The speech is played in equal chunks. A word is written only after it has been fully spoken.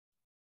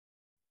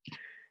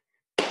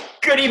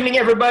Good evening,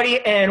 everybody,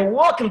 and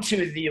welcome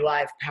to the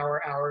live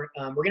Power Hour.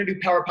 We're going to do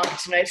Power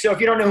Pockets tonight. So if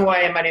you don't know who I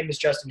am, my name is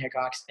Justin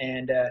Hickox,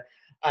 and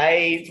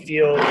I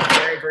feel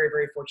very, very,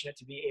 very fortunate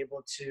to be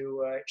able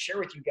to share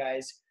with you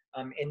guys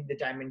in the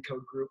Diamond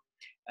Code group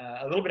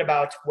a little bit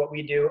about what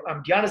we do.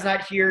 Dionna's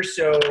not here,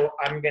 so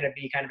I'm going to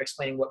be kind of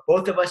explaining what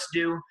both of us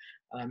do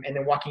and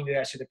then walking you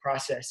guys through the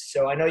process.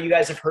 So I know you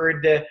guys have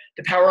heard the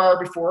Power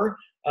Hour before.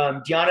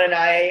 Dionna and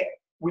I,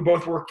 we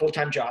both work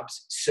full-time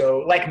jobs.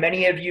 So like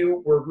many of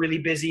you, we're really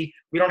busy.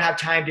 We don't have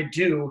time to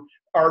do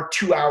our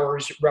 2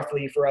 hours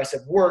roughly for us of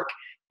work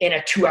in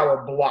a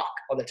 2-hour block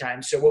all the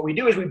time. So what we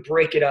do is we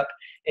break it up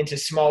into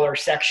smaller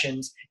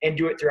sections and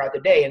do it throughout the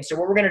day. And so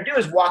what we're going to do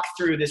is walk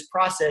through this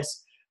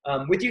process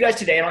with you guys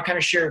today, and I'll kind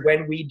of share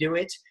when we do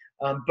it.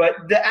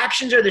 But the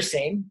actions are the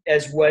same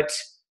as what,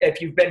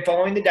 if you've been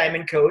following the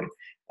Diamond Code,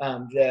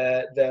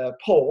 the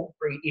poll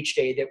for each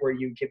day where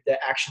you give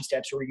the action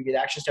steps, or we give you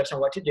the action steps on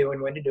what to do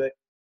and when to do it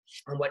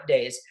on what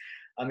days.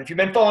 If you've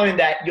been following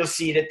that, you'll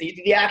see that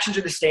the actions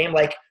are the same.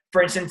 Like,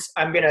 for instance,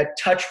 I'm going to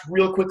touch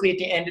real quickly at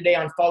the end today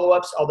on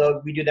follow-ups,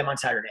 although we do them on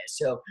Saturdays.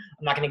 So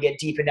I'm not going to get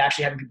deep into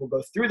actually having people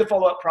go through the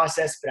follow-up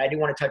process, but I do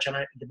want to touch on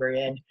it at the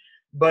very end.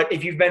 But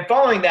if you've been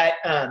following that,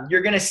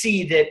 you're going to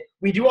see that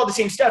we do all the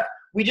same stuff.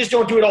 We just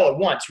don't do it all at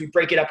once. We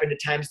break it up into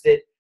times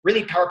that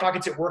really Power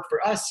Pockets at work for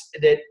us.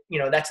 That, you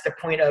know, that's the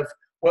point of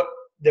what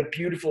the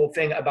beautiful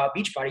thing about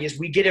Beachbody is.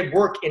 We get to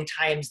work in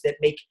times that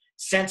make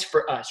sense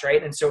for us,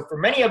 right? And so for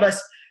many of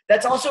us,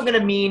 that's also going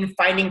to mean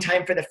finding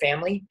time for the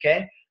family,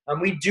 okay?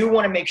 We do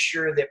want to make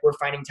sure that we're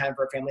finding time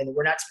for our family and that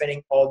we're not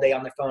spending all day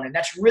on the phone. And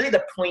that's really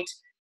the point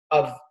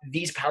of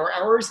these Power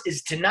Hours,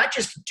 is to not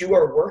just do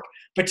our work,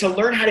 but to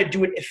learn how to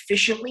do it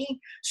efficiently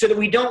so that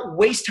we don't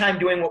waste time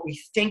doing what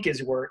we think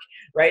is work,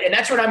 right? And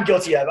that's what I'm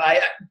guilty of.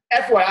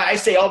 FYI, I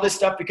say all this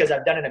stuff because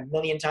I've done it a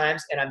million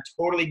times and I'm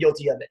totally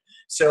guilty of it.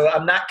 So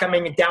I'm not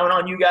coming down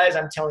on you guys.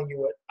 I'm telling you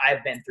what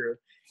I've been through.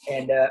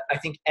 And I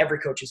think every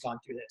coach has gone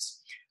through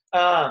this.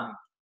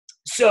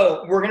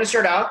 So we're going to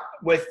start out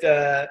with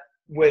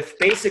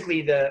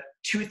basically the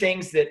two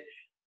things that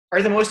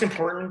are the most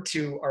important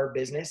to our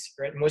business,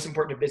 right? Most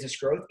important to business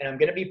growth. And I'm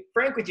going to be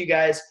frank with you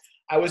guys.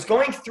 I was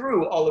going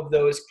through all of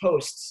those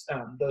posts,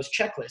 those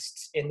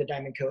checklists in the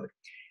Diamond Code.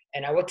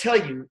 And I will tell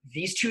you,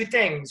 these two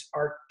things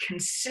are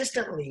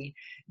consistently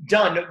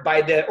done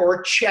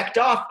or checked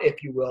off,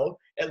 if you will,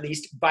 at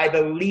least by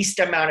the least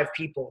amount of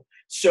people.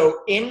 So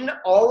in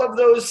all of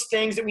those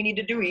things that we need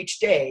to do each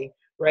day,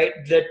 right,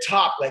 the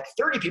top like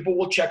 30 people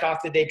will check off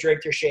that they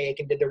drank their shake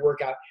and did their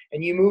workout.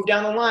 And you move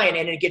down the line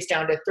and it gets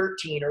down to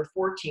 13 or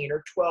 14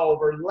 or 12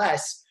 or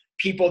less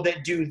people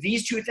that do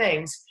these two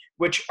things,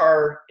 which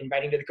are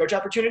inviting to the coach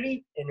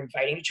opportunity and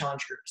inviting to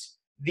challenge groups.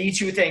 These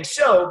two things.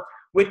 So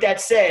with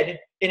that said,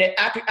 and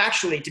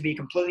actually, to be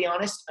completely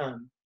honest,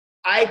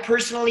 I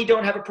personally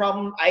don't have a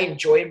problem. I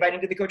enjoy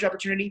inviting to the coach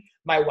opportunity.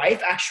 My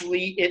wife,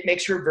 actually, it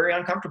makes her very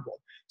uncomfortable.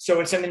 So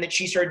it's something that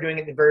she started doing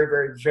at the very,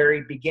 very,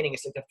 very beginning.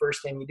 It's like the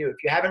first thing we do. If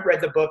you haven't read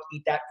the book,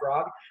 Eat That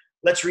Frog,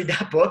 let's read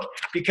that book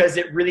because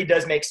it really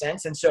does make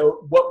sense. And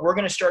so what we're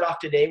going to start off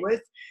today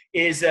with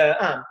is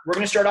we're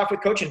going to start off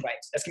with coach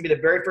invites. That's going to be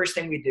the very first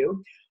thing we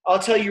do. I'll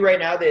tell you right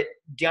now that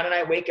Dionna and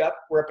I wake up.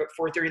 We're up at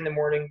 4:30 in the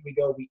morning. We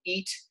go, we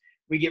eat,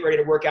 we get ready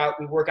to work out.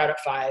 We work out at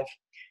 5.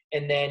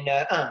 And then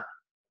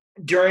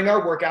during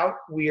our workout,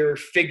 we're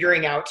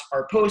figuring out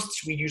our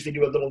posts. We usually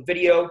do a little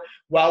video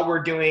while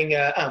we're doing,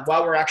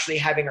 while we're actually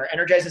having our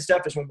energize and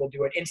stuff is when we'll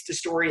do an Insta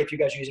story. If you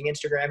guys are using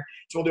Instagram,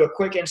 so we'll do a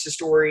quick Insta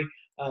story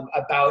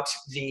about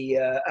the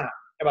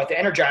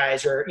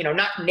energize, or, you know,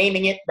 not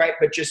naming it, right,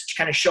 but just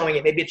kind of showing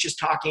it. Maybe it's just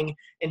talking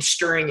and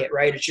stirring it,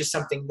 right? It's just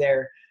something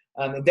there.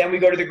 And then we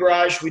go to the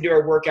garage, we do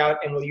our workout,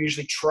 and we'll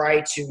usually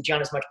try to,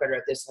 Gianna's much better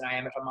at this than I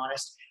am, if I'm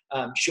honest.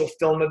 She'll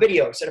film a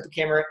video, set up a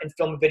camera and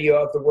film a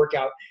video of the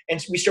workout.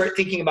 And so we start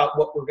thinking about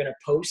what we're going to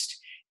post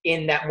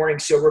in that morning.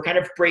 So we're kind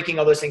of breaking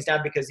all those things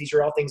down because these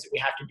are all things that we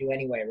have to do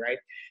anyway, right?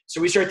 So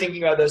we start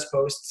thinking about those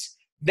posts.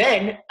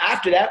 Then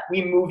after that,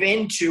 we move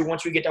into,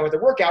 once we get done with the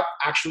workout,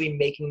 actually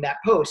making that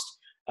post.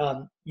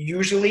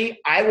 Usually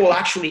I will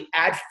actually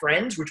add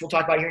friends, which we'll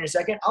talk about here in a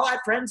second. I'll add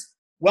friends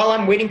while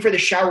I'm waiting for the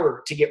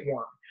shower to get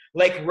warm.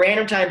 Like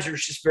random times are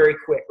just very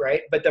quick,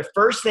 right? But the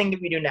first thing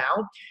that we do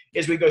now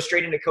is we go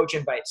straight into coach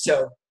invites.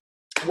 So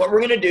what we're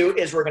going to do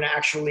is we're going to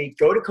actually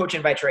go to coach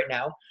invites right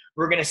now.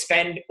 We're going to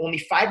spend only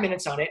 5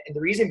 minutes on it. And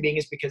the reason being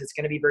is because it's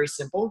going to be very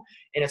simple,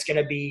 and it's going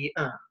to be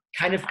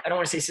kind of, I don't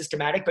want to say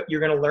systematic, but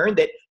you're going to learn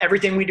that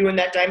everything we do in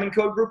that Diamond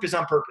Code group is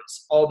on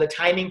purpose. All the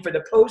timing for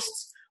the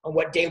posts, on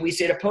what day we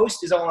say to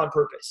post, is all on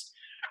purpose,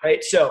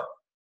 right? So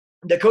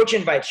the coach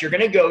invites, you're going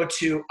to go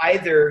to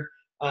either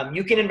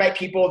you can invite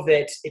people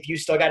that, if you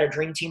still got a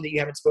dream team that you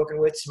haven't spoken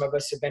with, some of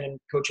us have been in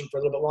coaching for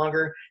a little bit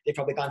longer. They've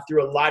probably gone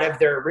through a lot of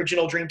their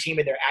original dream team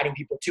and they're adding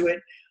people to it.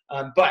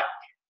 But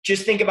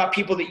just think about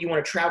people that you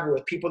want to travel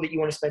with, people that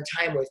you want to spend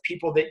time with,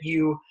 people that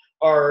you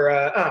are,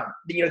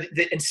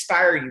 that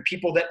inspire you,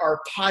 people that are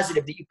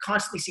positive, that you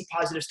constantly see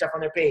positive stuff on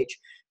their page,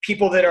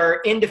 people that are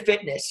into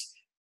fitness.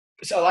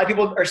 So a lot of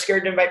people are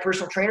scared to invite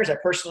personal trainers. I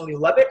personally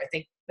love it. I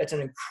think That's an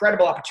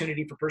incredible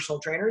opportunity for personal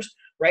trainers,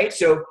 right?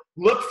 So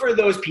look for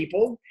those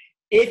people.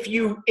 If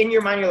you, in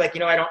your mind, you're like,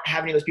 I don't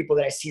have any of those people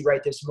that I see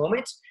right this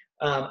moment.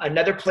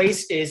 Another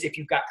place is if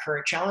you've got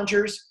current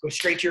challengers, go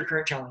straight to your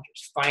current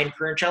challengers. Find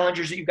current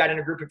challengers that you've got in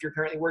a group if you're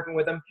currently working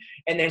with them,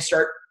 and then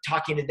start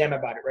talking to them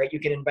about it, right? You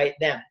can invite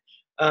them.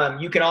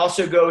 You can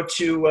also go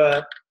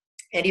to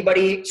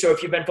anybody. So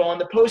if you've been following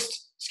the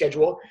post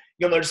schedule,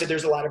 you'll notice that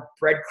there's a lot of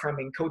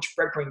coach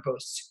breadcrumbing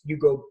posts. You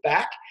go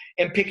back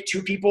and pick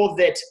 2 people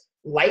that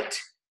liked,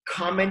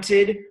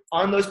 commented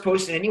on those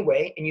posts in any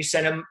way, and you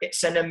send them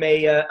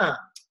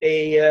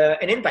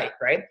an invite,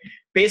 right?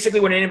 Basically,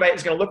 what an invite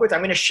is going to look like, I'm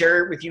going to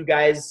share with you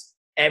guys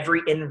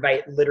every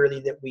invite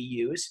literally that we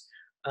use,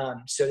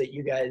 so that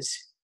you guys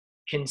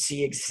can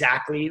see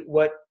exactly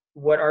what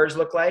ours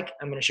look like.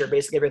 I'm going to share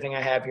basically everything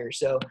I have here.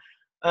 So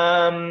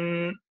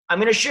I'm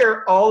going to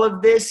share all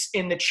of this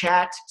in the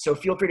chat, so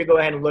feel free to go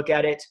ahead and look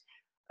at it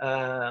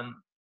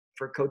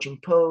for coaching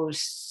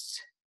posts.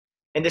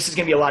 And this is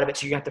going to be a lot of it,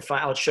 so you have to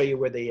find. I'll show you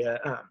where the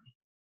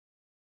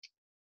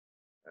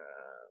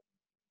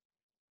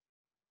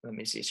let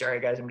me see. Sorry,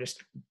 guys. I'm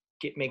just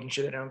making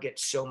sure that I don't get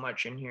so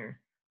much in here.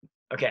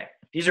 Okay.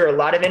 These are a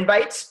lot of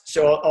invites,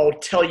 so I'll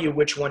tell you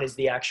which one is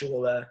the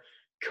actual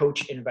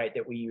coach invite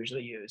that we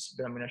usually use.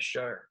 But I'm going to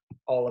share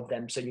all of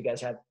them so you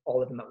guys have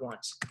all of them at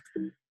once.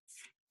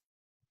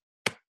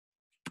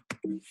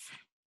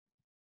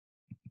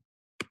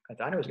 I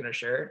thought I was going to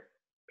share it.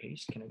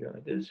 Paste. Can I do it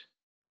like this?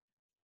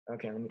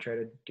 Okay, let me try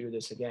to do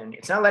this again.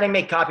 It's not letting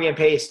me copy and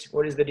paste.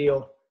 What is the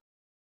deal?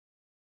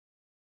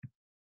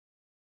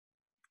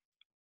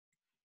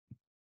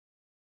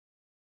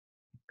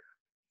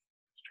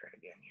 Let's try it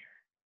again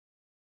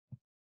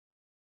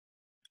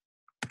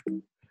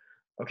here.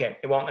 Okay,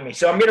 it won't let me.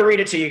 So I'm going to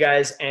read it to you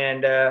guys,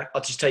 and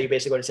I'll just tell you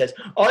basically what it says.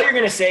 All you're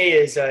going to say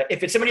is,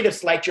 if it's somebody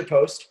that's liked your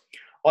post,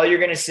 all you're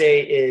going to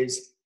say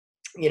is,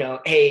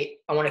 hey,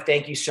 I want to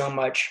thank you so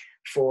much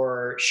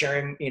for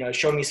sharing,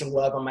 showing me some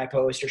love on my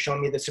post or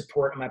showing me the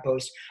support on my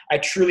post. I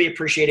truly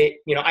appreciate it.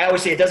 I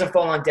always say it doesn't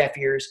fall on deaf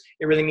ears.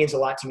 It really means a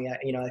lot to me.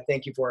 I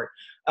thank you for it.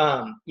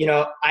 I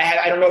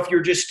don't know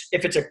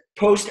if it's a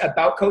post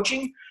about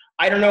coaching.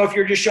 I don't know if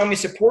you're just showing me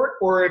support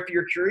or if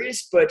you're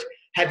curious, but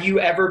have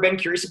you ever been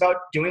curious about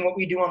doing what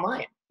we do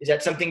online? Is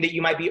that something that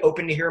you might be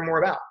open to hearing more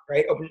about,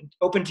 right?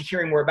 Open to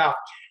hearing more about.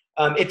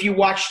 If you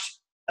watched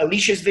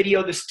Alicia's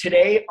video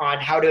today on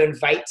how to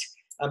invite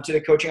to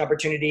the coaching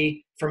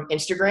opportunity from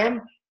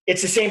Instagram,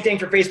 it's the same thing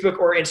for Facebook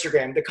or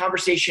Instagram. The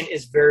conversation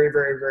is very,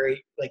 very,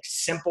 very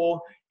simple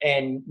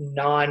and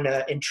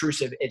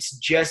non-intrusive. It's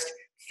just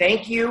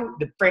thank you.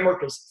 The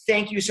framework is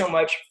thank you so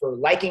much for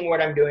liking what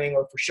I'm doing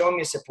or for showing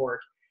me support.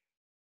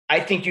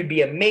 I think you'd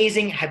be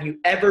amazing. Have you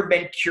ever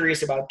been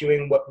curious about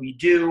doing what we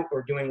do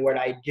or doing what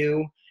I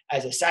do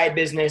as a side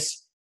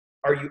business?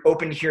 Are you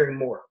open to hearing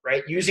more,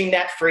 right? Using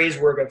that phrase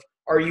word of,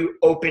 are you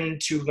open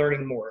to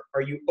learning more?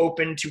 Are you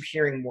open to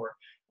hearing more?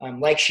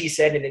 Like she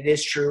said, and it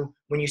is true,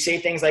 when you say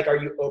things like, are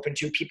you open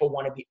to, people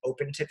want to be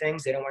open to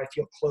things. They don't want to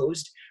feel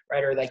closed,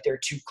 right? Or like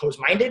they're too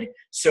closed-minded.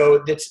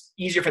 So that's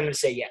easier for them to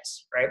say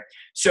yes, right?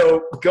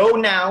 So go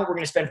now. We're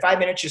going to spend 5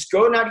 minutes. Just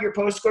go now to your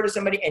post, go to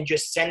somebody and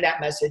just send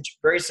that message.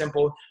 Very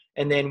simple.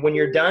 And then when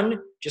you're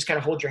done, just kind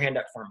of hold your hand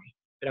up for me.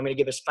 But I'm going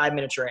to give us 5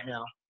 minutes right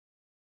now.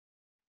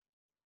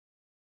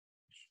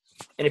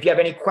 And if you have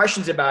any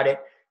questions about it,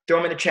 throw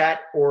them in the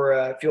chat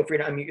or feel free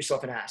to unmute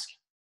yourself and ask.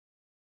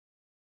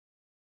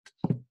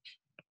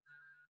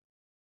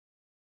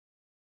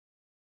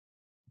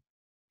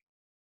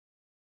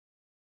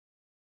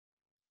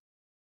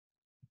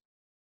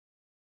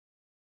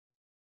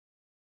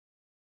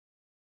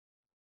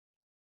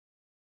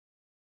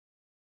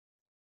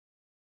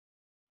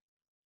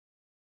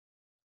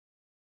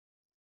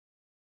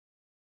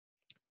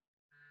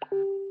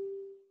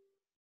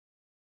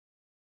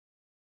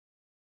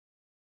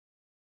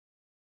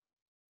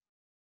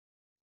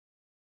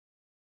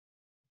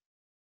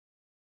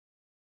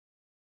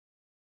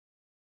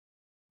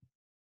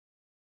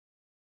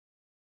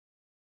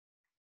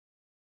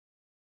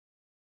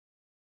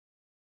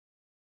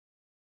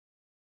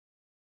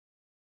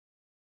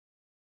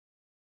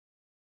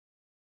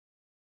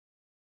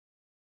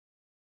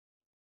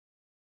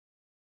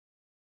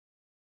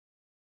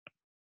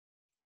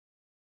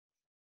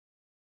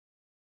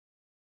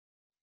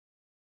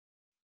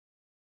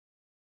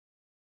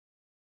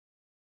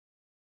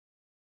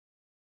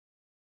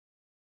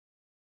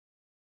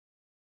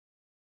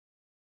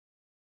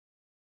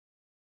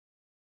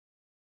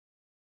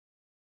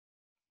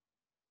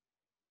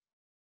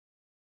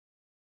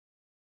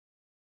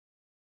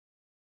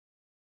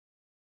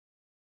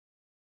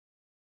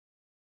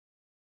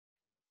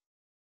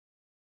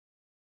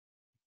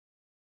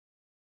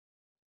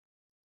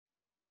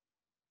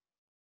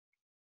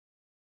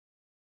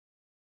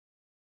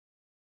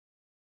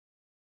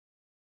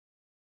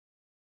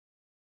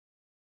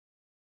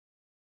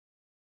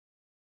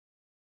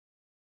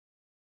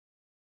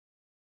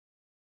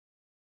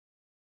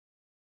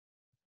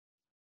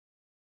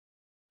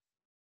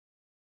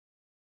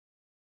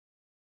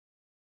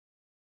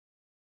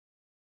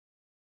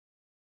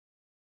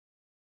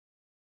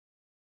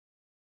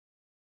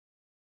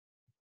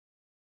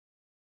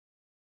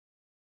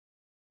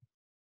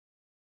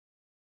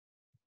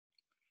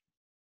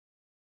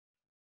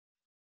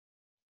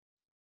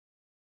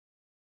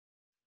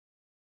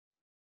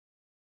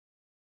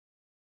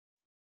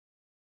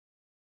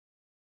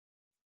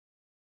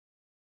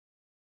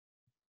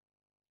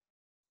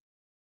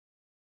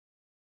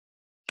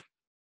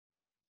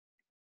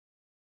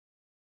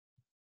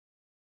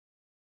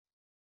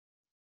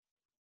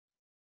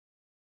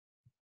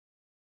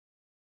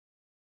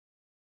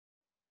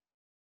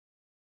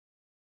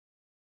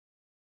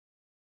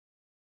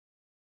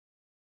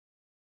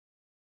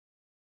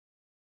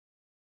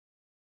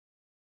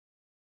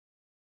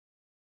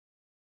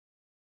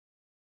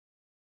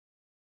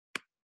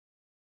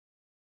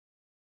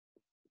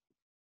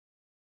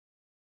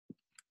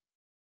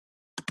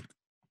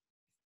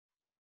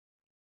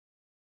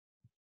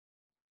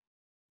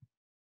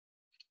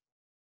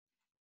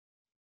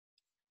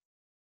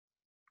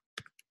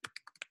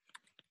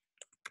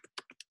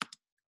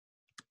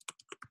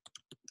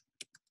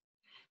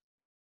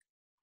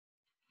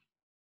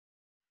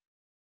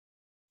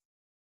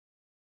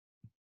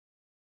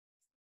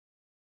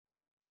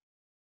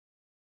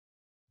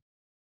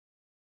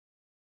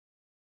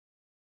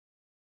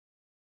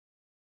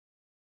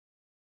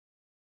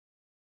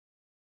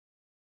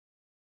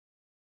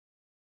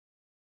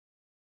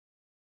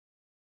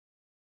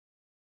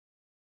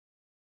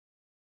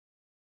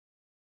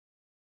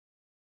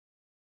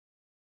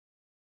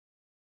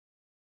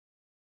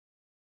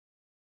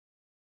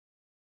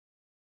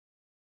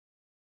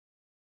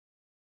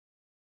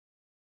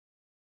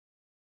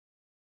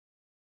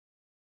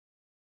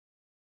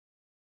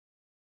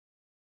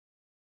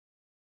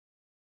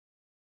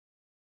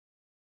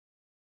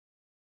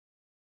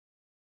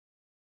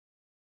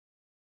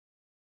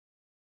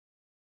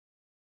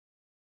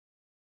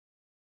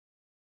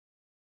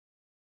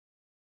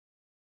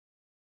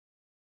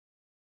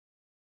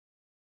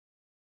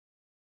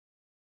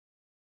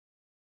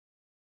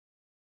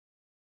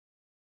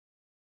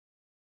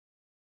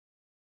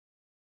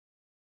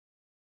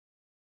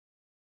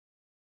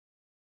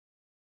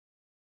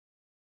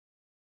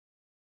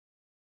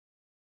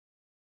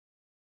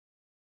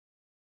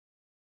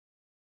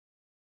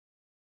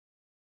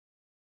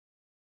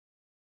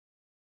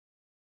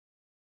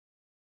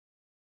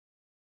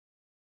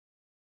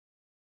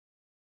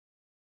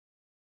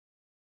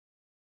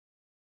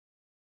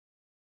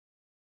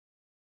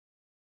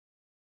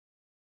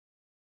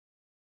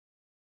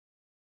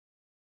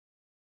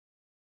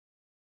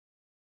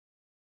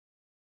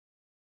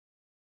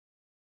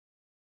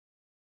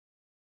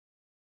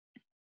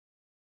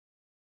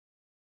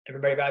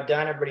 Everybody about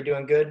done? Everybody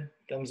doing good?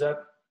 Thumbs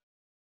up.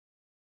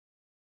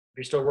 If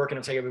you're still working,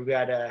 I'll tell you we've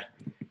got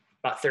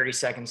about 30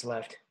 seconds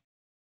left.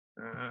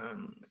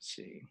 Let's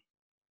see.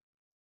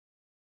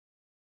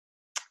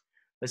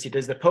 Let's see.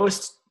 Does the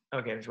post?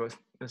 Okay,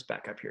 let's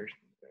back up here.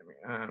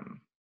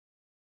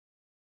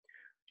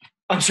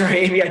 I'm sorry,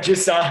 Amy. I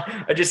just saw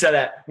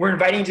that. We're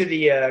inviting to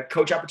the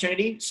coach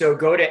opportunity. So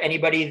go to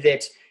anybody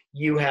that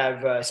you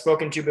have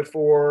spoken to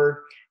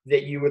before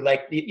that you would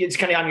like. It's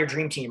kind of on your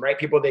dream team, right?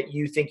 People that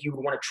you think you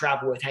would want to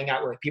travel with, hang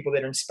out with, people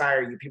that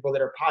inspire you, people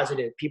that are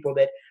positive, people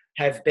that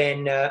have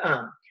been,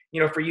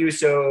 for you.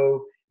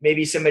 So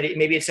maybe it's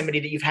somebody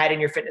that you've had in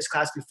your fitness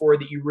class before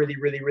that you really,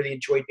 really, really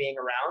enjoyed being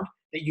around,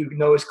 that you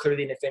know is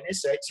clearly into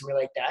fitness, right? Somebody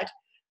like that.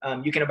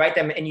 You can invite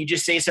them and you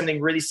just say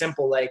something really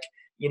simple like,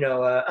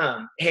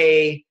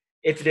 hey,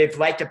 if they've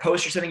liked a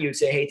post or something, you would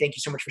say, hey, thank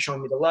you so much for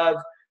showing me the love.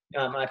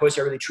 I post,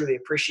 I really, truly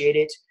appreciate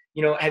it.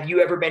 Have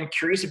you ever been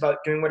curious about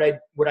doing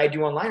what I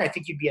do online? I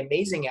think you'd be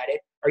amazing at it.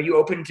 Are you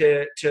open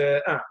to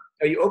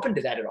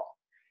that at all?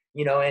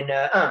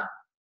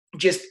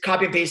 Just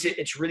copy and paste it.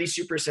 It's really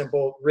super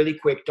simple, really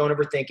quick. Don't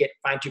overthink it.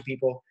 Find two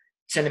people,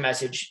 send a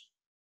message,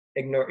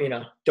 ignore,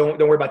 don't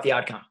worry about the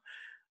outcome.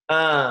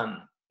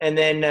 And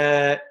then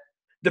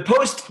the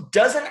post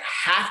doesn't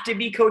have to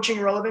be coaching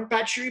relevant,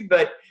 Patrick,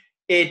 but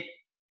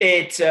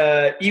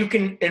you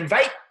can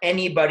invite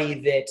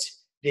anybody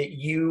that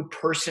you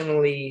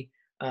personally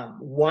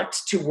want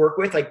to work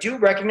with. Like, do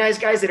recognize,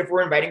 guys, that if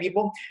we're inviting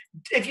people,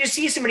 if you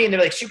see somebody and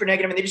they're like super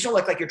negative and they just don't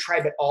look like your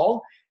tribe at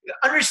all,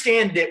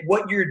 understand that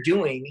what you're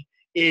doing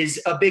is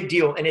a big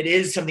deal and it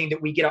is something that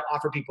we get to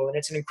offer people, and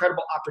it's an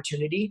incredible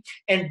opportunity.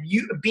 And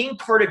you being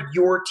part of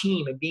your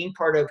team and being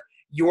part of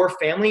your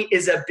family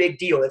is a big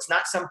deal. It's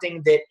not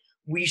something that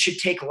we should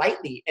take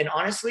lightly. And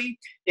honestly,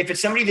 if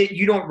it's somebody that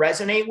you don't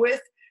resonate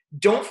with,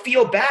 don't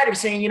feel bad of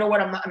saying, you know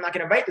what, I'm not going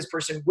to invite this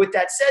person. With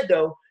that said,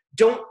 though,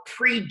 don't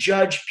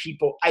prejudge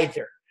people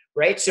either,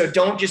 right? So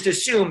don't just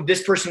assume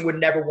this person would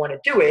never want to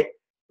do it,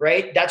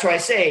 right? That's why I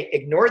say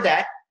ignore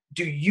that.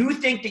 Do you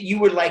think that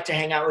you would like to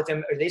hang out with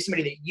them? Are they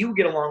somebody that you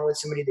get along with,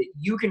 somebody that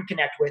you can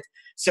connect with,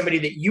 somebody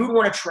that you would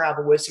want to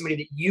travel with, somebody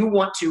that you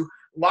want to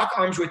lock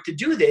arms with to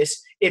do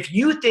this? If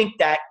you think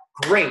that,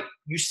 great,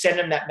 you send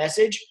them that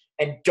message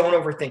and don't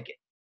overthink it,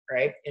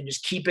 right? And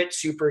just keep it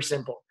super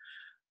simple.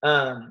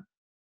 And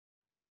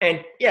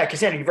yeah,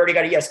 Cassandra, you've already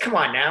got a yes. Come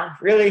on now,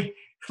 really?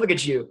 Look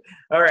at you.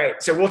 All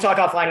right, so we'll talk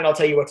offline and I'll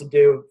tell you what to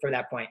do from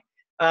that point,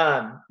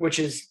 which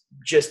is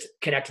just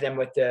connect them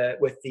with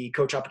the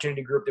coach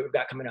opportunity group that we've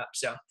got coming up.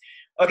 So,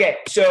 okay,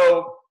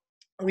 so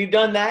we've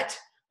done that.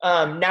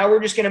 Now we're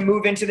just going to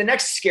move into the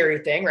next scary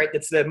thing, right?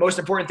 That's the most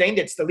important thing.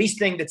 That's the least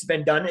thing that's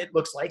been done, it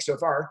looks like so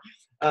far,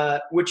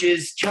 which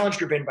is challenge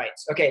group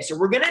invites. Okay, so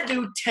we're going to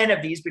do 10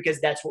 of these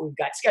because that's what we've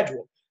got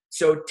scheduled.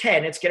 So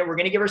 10, we're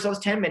going to give ourselves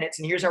 10 minutes,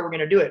 and here's how we're going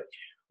to do it.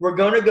 We're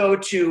going to go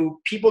to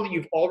people that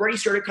you've already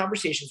started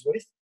conversations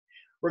with.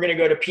 We're going to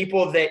go to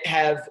people that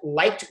have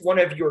liked one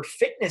of your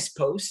fitness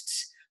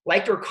posts,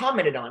 liked or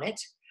commented on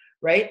it,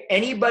 right?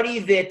 Anybody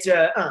that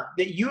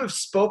that you have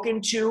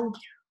spoken to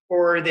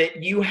or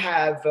that you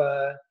have.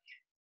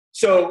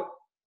 So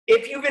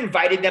if you've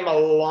invited them a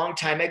long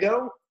time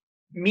ago,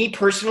 me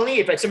personally,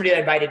 if it's somebody that I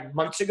invited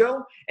months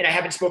ago and I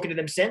haven't spoken to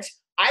them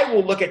since, I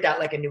will look at that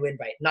like a new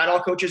invite. Not all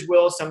coaches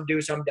will, some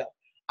do, some don't.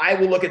 I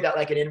will look at that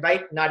like an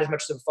invite, not as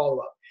much as a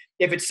follow-up.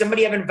 If it's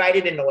somebody I've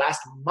invited in the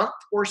last month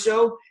or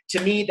so, to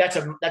me, that's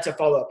a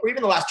follow-up. Or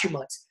even the last 2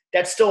 months,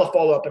 that's still a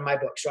follow-up in my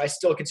book. So I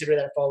still consider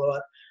that a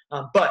follow-up.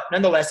 But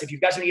nonetheless, if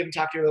you've got somebody you haven't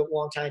talked to in a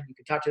long time, you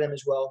can talk to them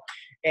as well.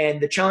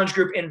 And the challenge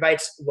group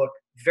invites look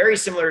very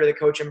similar to the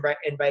coach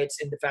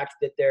invites in the fact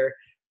that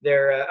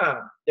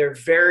they're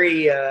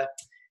very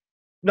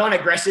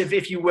non-aggressive,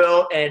 if you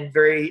will, and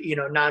very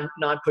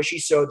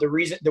non-pushy. So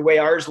the way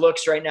ours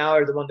looks right now,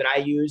 or the one that I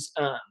use,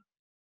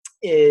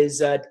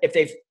 is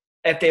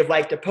if they've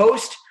liked a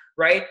post,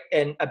 right,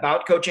 and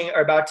about coaching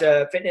or about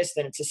fitness,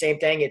 then it's the same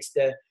thing. It's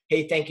the,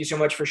 hey, thank you so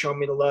much for showing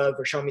me the love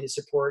or showing me the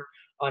support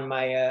on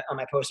my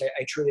post.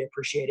 I truly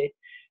appreciate it.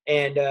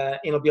 And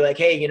it'll be like,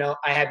 hey,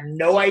 I have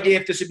no idea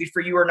if this would be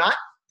for you or not.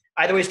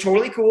 Either way is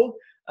totally cool.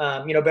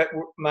 But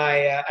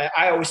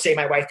I always say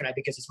my wife and I,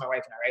 because it's my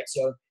wife and I, right?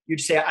 So you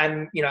just say,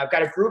 I've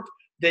got a group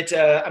that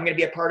I'm going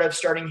to be a part of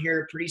starting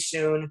here pretty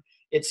soon.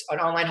 It's an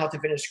online health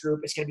and fitness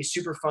group. It's going to be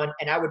super fun.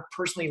 And I would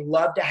personally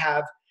love to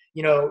have,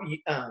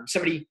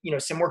 somebody,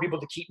 some more people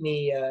to keep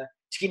me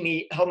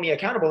hold me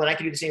accountable. And I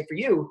can do the same for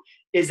you.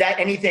 Is that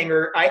anything?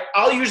 Or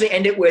I'll usually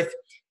end it with,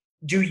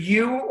 do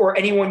you or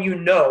anyone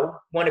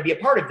want to be a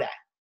part of that?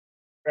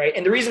 Right.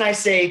 And the reason I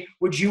say,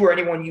 would you or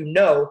anyone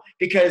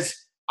because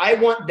I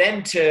want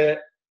them to,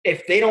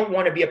 if they don't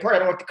want to be a part, I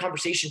don't want the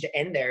conversation to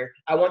end there.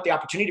 I want the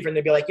opportunity for them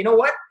to be like, you know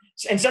what?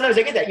 And sometimes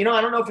I get that,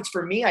 I don't know if it's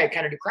for me. I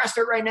kind of do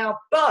CrossFit right now,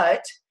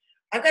 but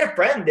I've got a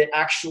friend that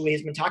actually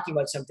has been talking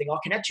about something. I'll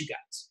connect you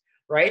guys.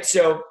 Right.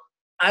 So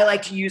I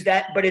like to use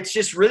that, but it's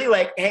just really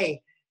like,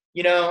 hey,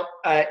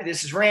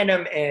 this is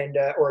random and,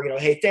 or,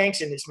 hey, thanks.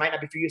 And this might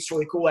not be for you. It's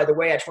totally cool. Either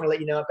way, I just want to let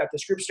you know I've got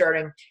this group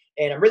starting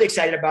and I'm really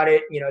excited about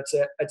it. You know,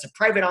 it's a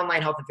private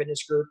online health and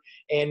fitness group,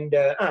 and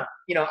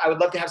you know, I would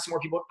love to have some more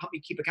people help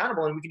me keep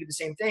accountable, and we can do the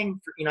same thing.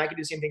 For, you know, I can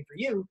do the same thing for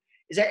you.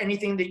 Is that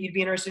anything that you'd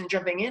be interested in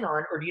jumping in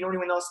on, or do you know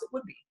anyone else that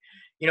would be?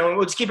 You know, and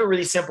we'll just keep it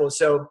really simple.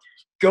 So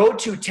go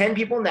to 10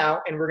 people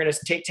now, and we're going to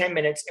take 10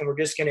 minutes, and we're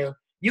just going to,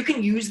 you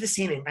can use the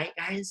same invite,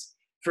 guys,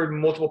 for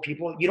multiple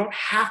people. You don't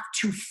have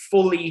to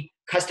fully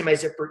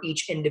customize it for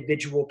each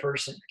individual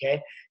person,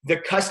 okay? The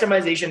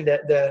customization,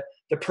 the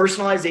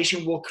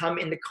personalization will come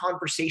in the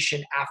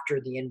conversation after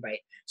the invite.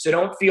 So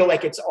don't feel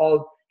like it's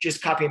all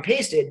just copy and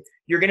pasted.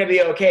 You're going to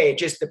be okay.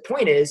 Just the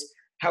point is,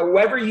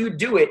 however you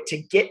do it to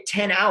get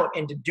 10 out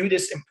and to do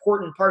this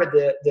important part of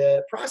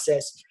the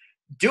process,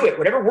 do it.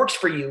 Whatever works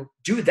for you,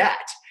 do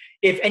that.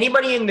 If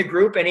anybody in the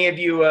group, any of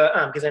you,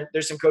 because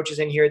there's some coaches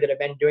in here that have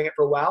been doing it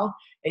for a while,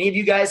 any of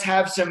you guys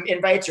have some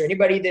invites or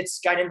anybody that's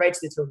got invites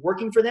that's been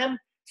working for them,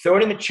 throw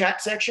it in the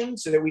chat section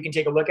so that we can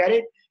take a look at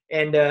it.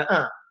 And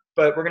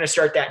but we're going to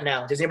start that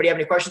now. Does anybody have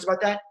any questions about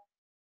that?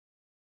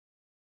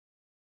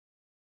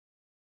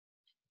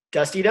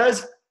 Dusty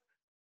does?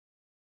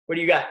 What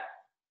do you got?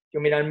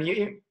 You want me to unmute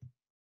you?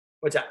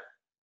 What's up?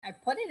 I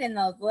put it in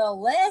the little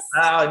list.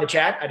 Oh, in the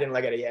chat? I didn't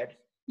look at it yet.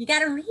 You got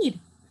to read.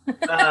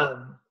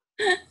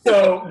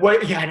 So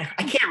what? Yeah,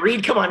 I can't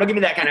read. Come on, don't give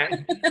me that kind of.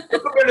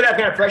 Don't put me under that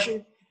kind of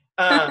pressure.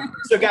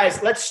 So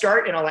guys, let's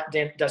start,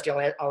 and Dusty,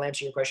 I'll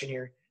answer your question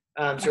here.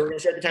 So we're gonna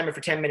set the timer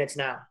for 10 minutes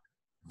now.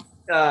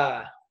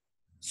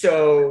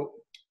 So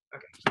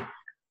okay.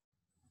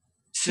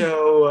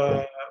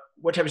 So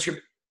what type of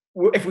script?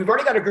 If we've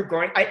already got a group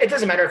growing, it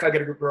doesn't matter if I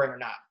get a group growing or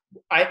not.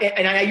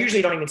 I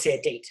usually don't even say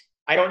a date.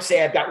 I don't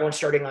say I've got one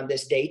starting on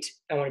this date.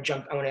 I want to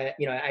jump. I want to,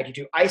 you know, I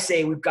do. I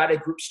say we've got a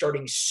group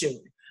starting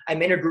soon.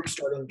 I'm in a group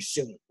starting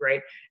soon,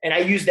 right? And I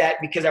use that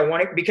because I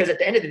want it, because at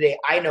the end of the day,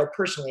 I know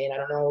personally, and I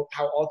don't know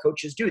how all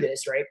coaches do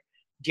this, right?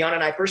 Dionna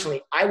and I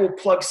personally, I will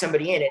plug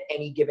somebody in at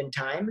any given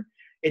time.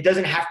 It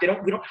doesn't have to,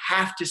 we don't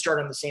have to start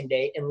on the same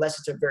day unless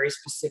it's a very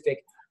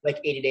specific, like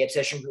 80-day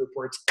obsession group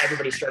where it's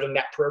everybody starting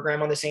that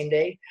program on the same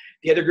day.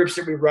 The other groups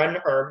that we run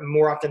are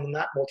more often than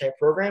not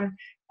multi-program.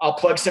 I'll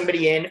plug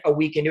somebody in a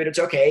week into it. It's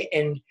okay.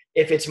 And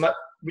if it's,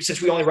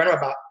 since we only run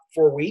about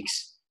 4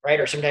 weeks, right?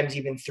 Or sometimes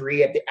even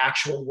 3 of the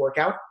actual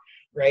workout,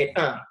 right?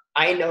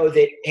 I know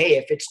that, hey,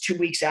 if it's 2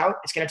 weeks out,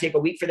 it's going to take a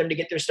week for them to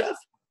get their stuff.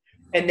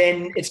 And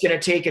then it's going to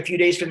take a few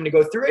days for them to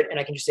go through it. And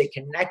I can just say,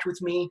 connect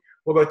with me.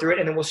 We'll go through it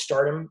and then we'll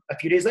start them a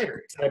few days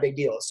later. It's not a big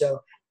deal. So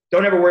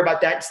don't ever worry about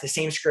that. It's the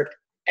same script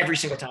every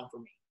single time for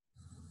me.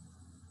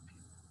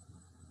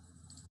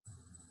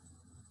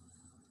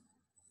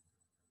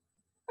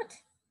 What?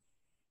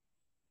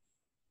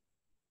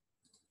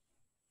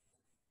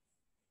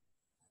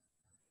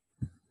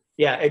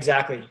 Yeah,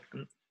 exactly.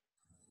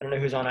 I don't know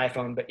who's on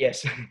iPhone, but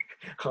yes.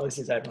 Oh, this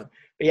is iPhone.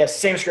 But yes,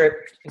 same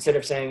script. Instead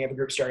of saying I have a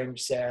group starting,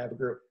 just say I have a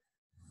group.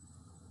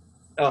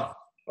 Oh,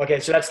 okay.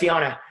 So that's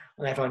Dionna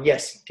on iPhone.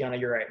 Yes, Dionna,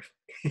 you're right.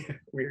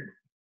 Weird.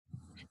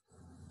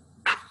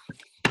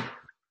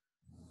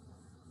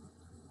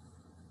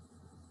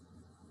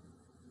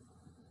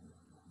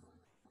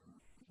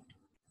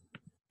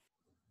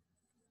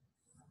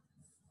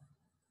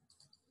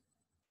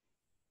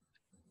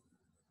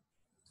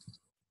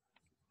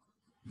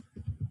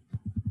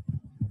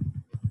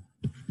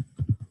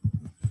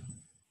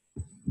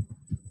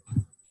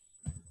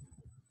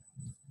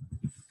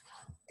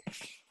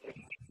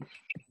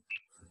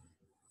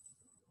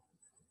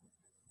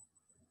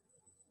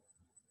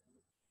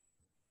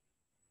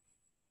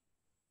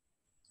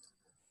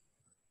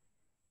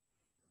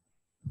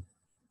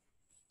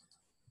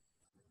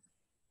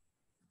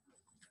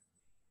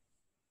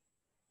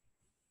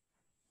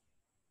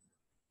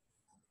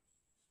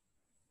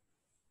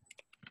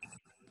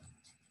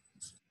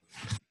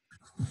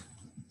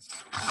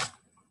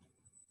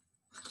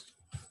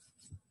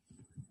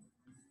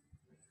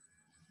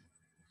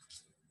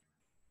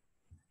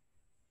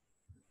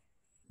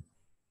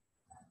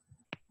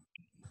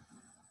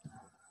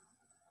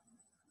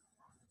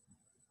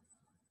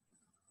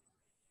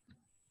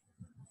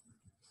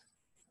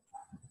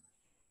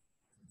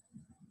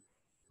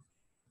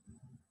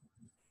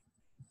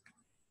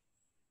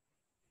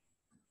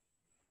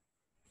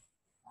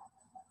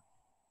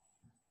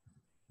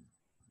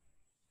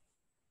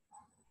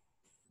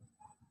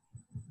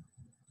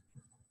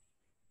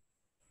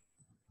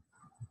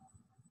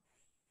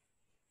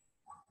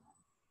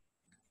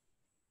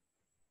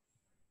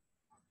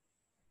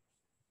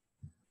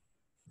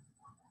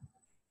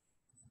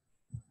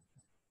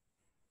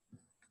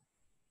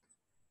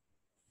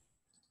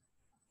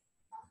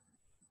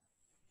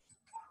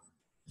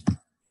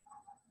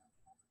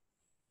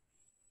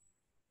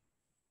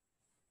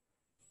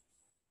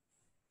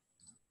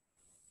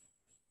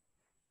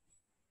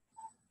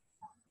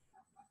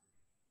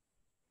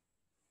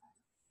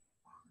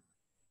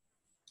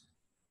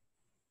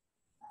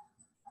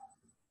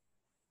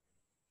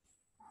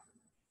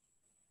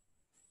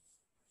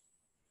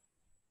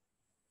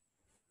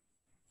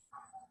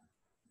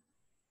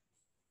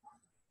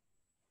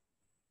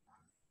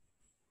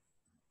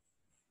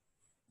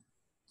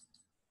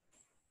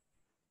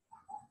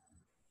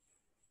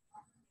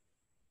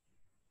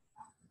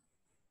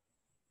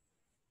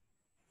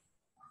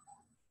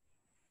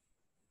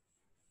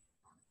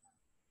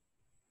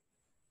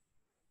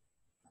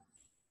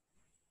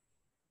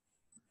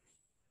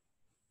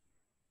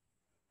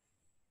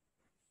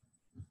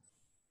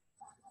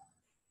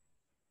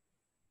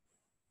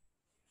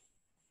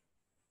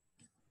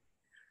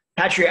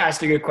 Patria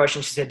asked a good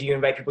question. She said, do you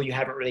invite people you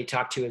haven't really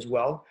talked to as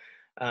well?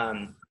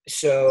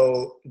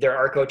 So there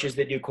are coaches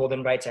that do cold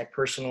invites. I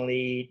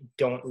personally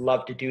don't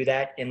love to do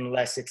that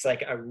unless it's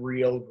like a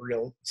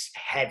real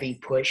heavy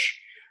push.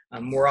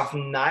 More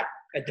often than not,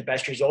 the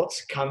best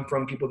results come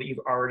from people that you've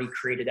already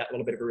created that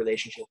little bit of a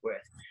relationship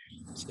with.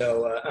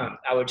 So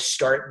I would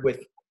start with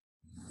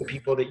the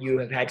people that you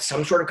have had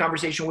some sort of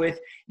conversation with,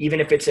 even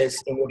if it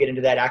says, and we'll get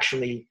into that,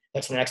 actually,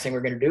 that's the next thing we're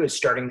going to do is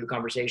starting new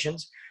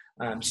conversations.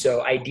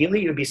 So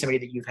ideally, it would be somebody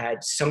that you've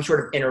had some sort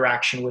of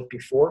interaction with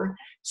before,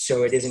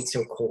 so it isn't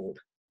so cold.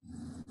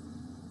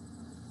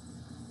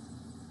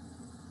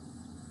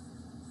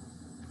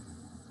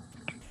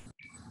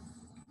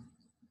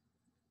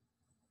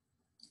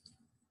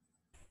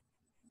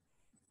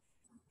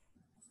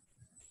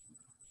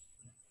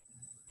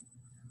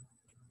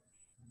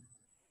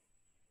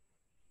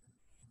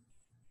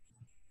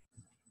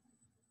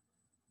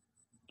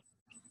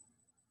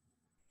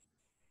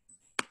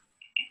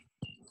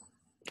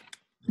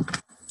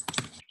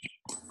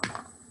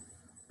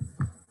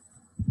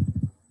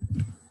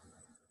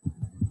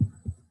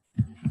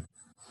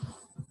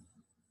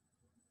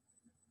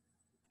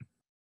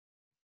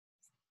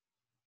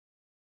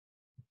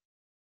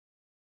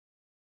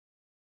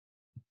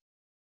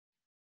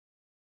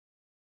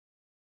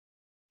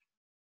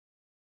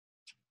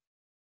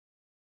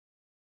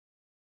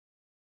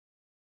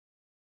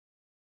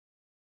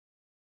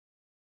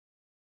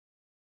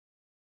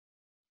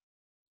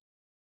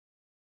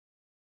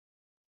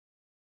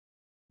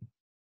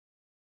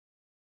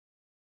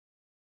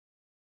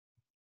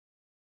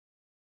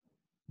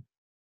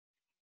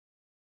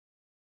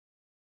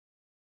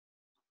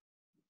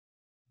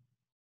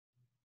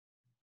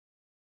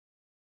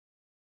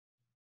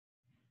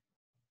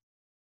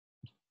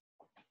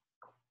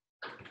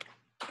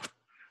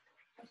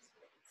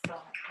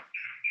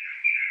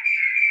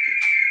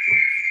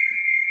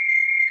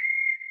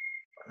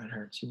 That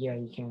hurts. Yeah,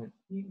 you can't.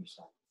 Mute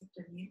yourself. You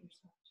have to mute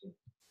yourself too.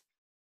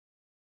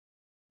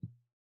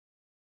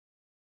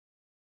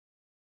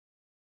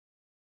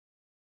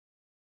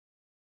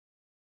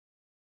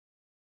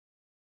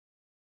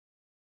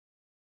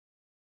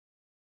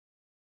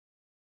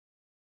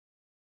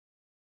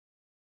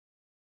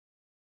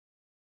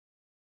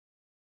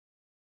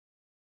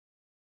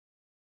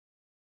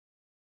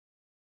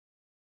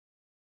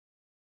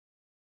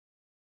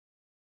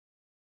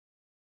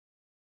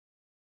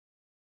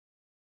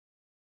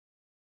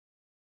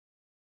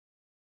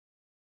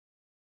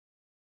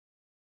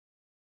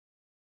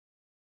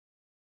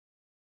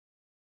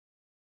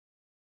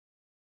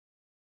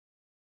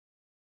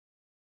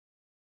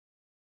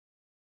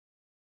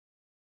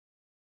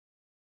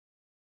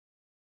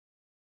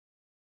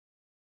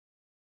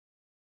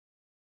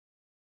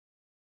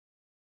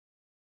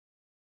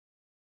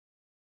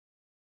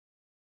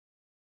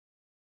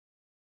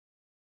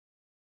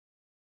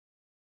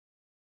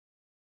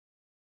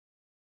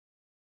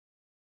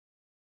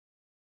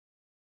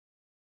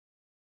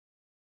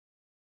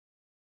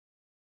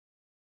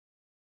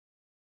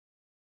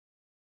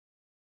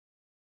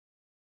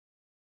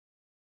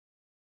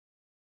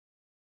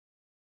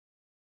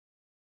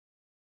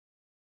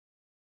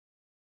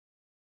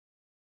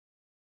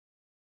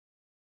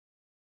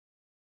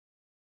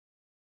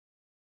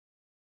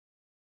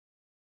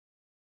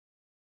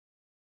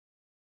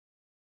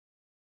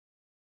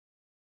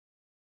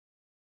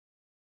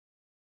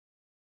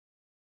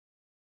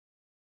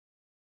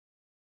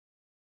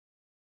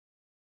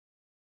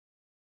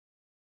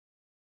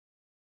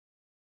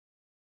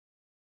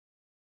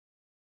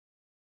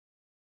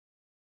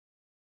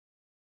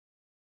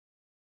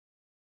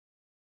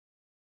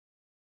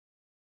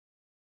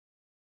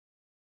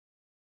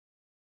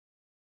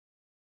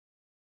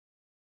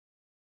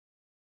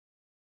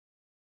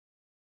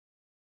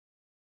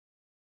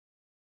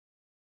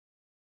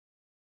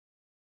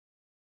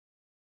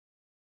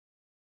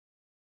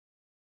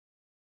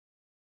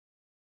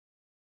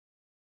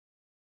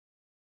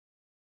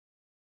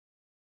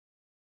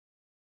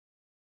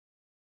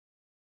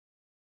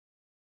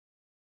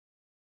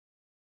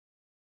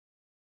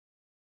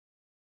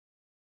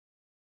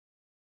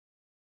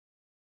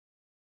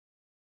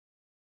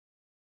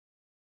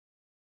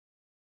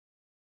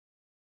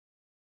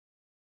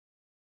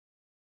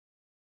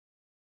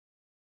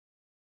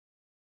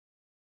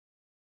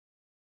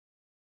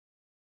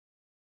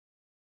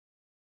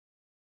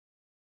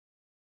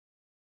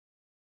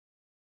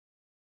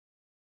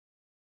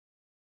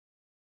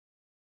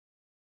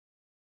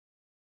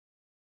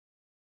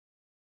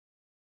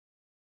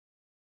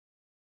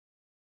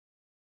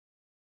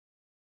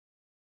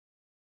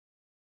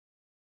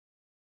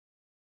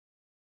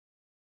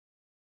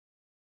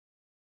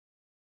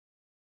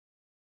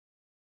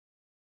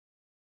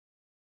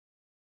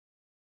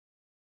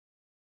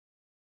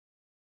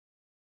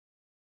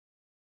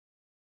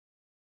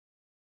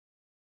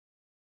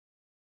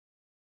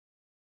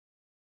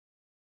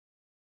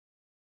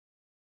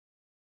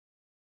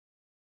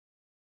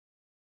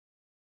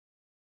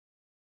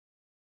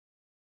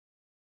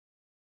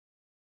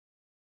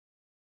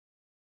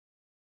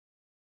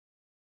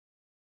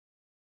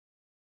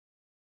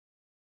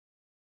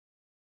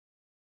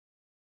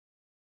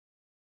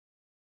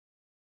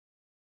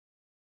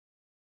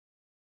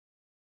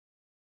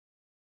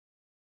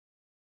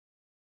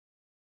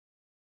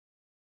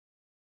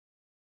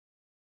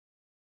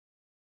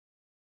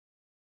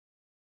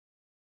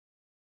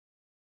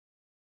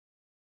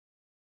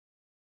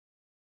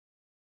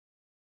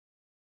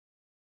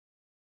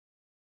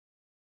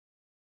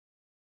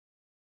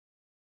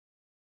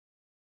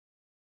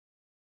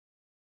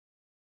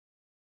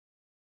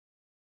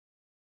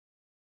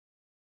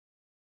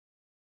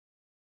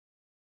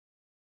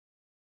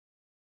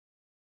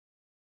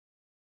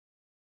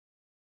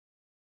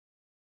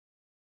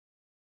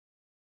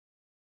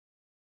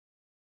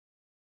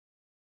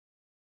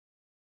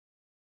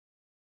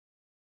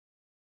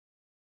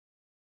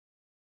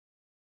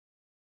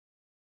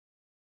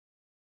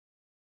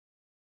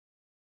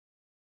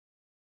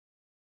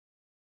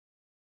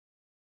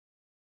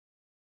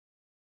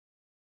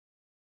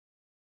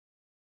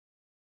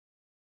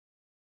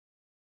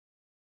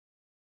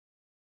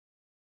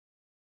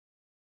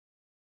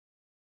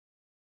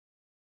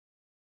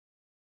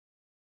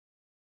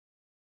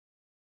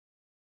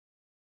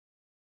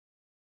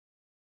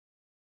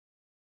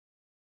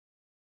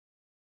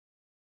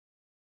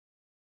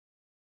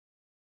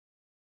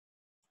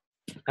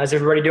 How's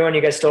everybody doing?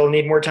 You guys still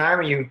need more time?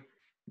 Are you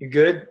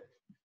good?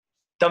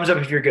 Thumbs up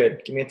if you're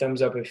good. Give me a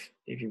thumbs up if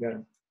you got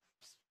them.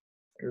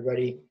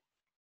 Everybody,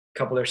 a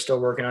couple are still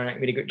working on it. I'm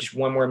going to go just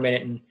one more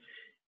minute and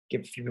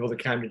give a few people the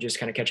time to just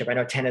kind of catch up. I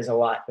know 10 is a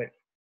lot, but.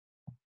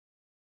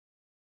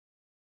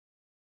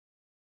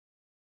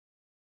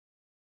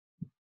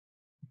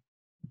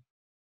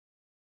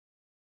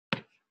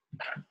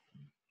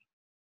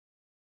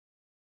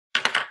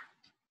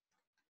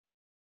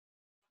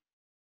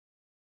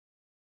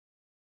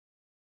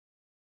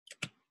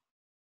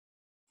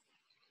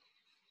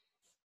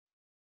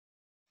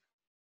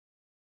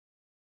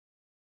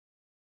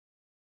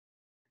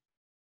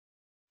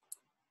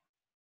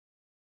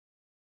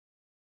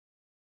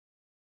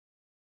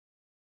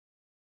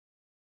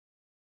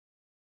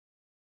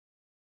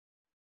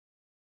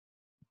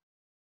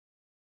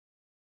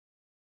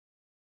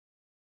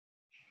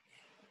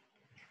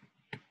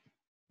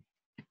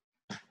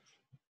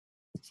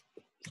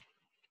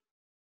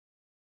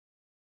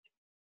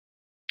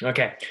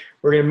 Okay,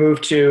 we're going to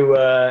move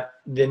to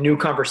the new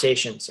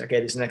conversations. Okay,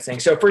 this is the next thing.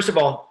 So first of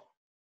all,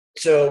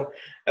 if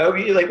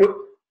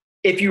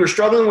you were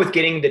struggling with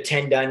getting the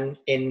 10 done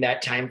in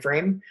that time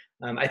frame,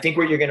 I think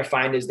what you're going to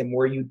find is the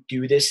more you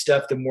do this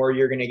stuff, the more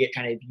you're going to get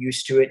kind of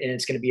used to it, and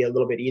it's going to be a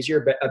little bit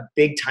easier. But a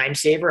big time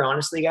saver,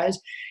 honestly, guys,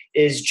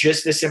 is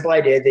just the simple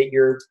idea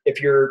that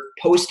if you're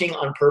posting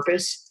on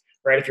purpose,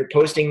 right? If you're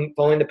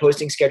following the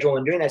posting schedule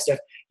and doing that stuff,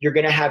 you're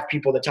going to have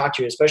people to talk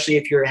to, especially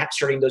if you're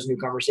starting those new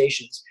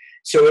conversations.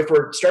 So if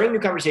we're starting new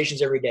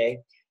conversations every day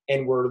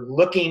and we're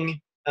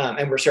logging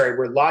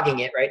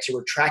it, right? So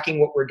we're tracking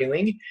what we're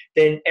doing,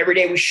 then every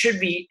day it should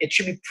be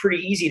pretty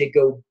easy to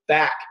go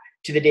back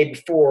to the day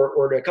before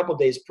or to a couple of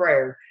days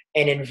prior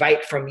and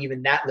invite from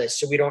even that list.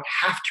 So we don't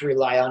have to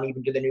rely on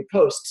even to the new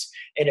posts.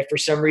 And if for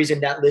some reason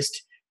that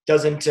list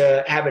doesn't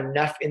have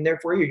enough in there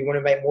for you, you want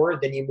to invite more,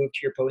 then you move to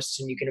your posts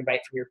and you can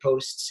invite from your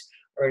posts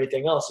or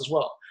anything else as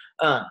well.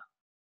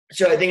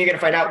 So I think you're going to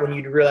find out when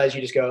you realize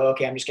you just go,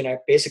 okay, I'm just going to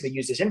basically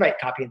use this invite,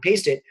 copy and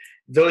paste it.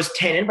 Those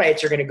 10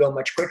 invites are going to go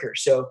much quicker.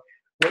 So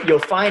what you'll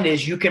find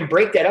is you can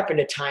break that up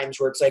into times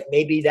where it's like,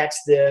 maybe that's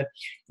the,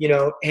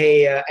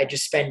 hey, I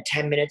just spend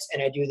 10 minutes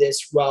and I do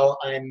this while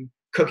I'm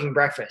cooking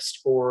breakfast,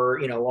 or,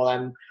 while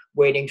I'm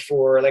waiting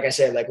for, like I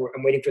said, like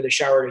I'm waiting for the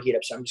shower to heat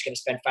up. So I'm just going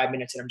to spend 5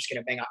 minutes and I'm just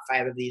going to bang out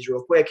 5 of these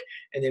real quick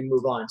and then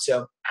move on.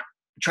 So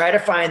try to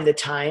find the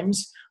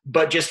times,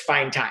 but just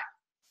find time,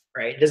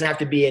 right? It doesn't have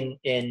to be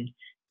in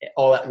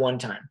all at one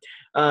time.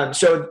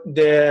 So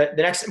the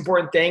next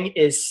important thing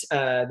is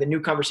the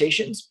new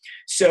conversations.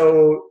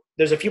 So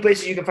there's a few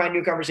places you can find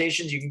new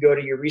conversations. You can go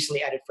to your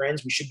recently added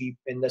friends.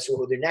 And that's what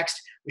we'll do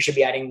next. We should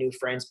be adding new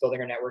friends,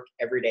 building our network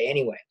every day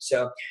anyway.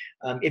 So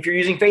if you're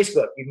using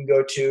Facebook, you can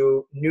go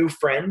to new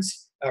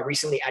friends,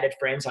 recently added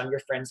friends on your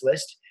friends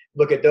list.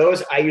 Look at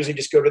those. I usually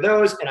just go to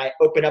those and I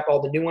open up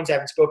all the new ones I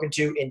haven't spoken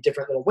to in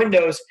different little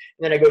windows.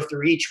 And then I go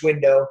through each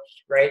window,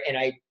 right? And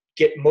I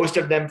get most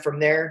of them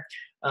from there.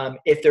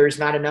 If there's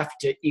not enough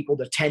to equal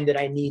the 10 that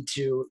I need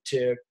to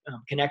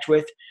connect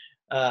with,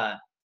 I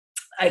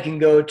can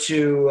go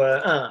to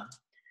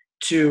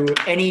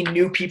any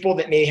new people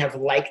that may have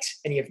liked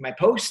any of my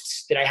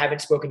posts that I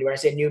haven't spoken to. When I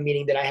say new,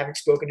 meaning that I haven't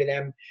spoken to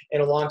them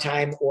in a long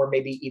time or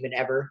maybe even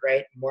ever,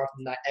 right? More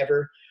often than not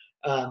ever.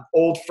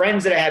 Old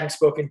friends that I haven't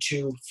spoken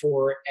to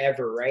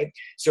forever, right?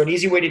 So an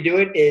easy way to do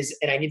it is,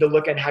 and I need to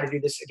look at how to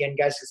do this again,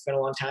 guys, it's been a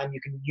long time.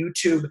 You can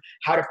YouTube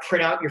how to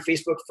print out your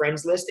Facebook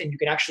friends list, and you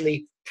can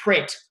actually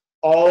print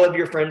all of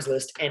your friends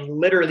list and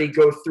literally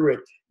go through it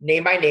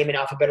name by name in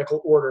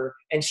alphabetical order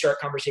and start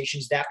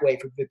conversations that way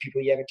for the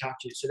people you haven't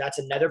talked to. So that's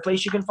another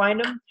place you can find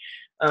them,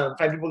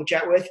 find people to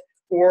chat with.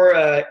 Or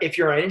if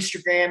you're on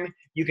Instagram,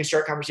 you can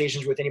start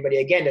conversations with anybody,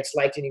 again, that's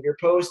liked any of your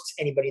posts,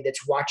 anybody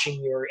that's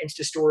watching your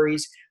Insta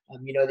stories,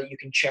 that you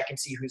can check and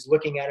see who's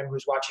looking at them,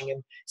 who's watching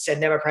them,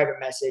 send them a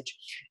private message.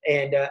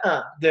 And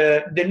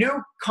the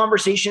new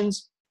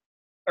conversations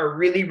are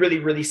really, really,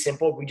 really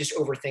simple. We just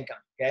overthink them,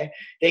 okay?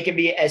 They can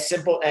be as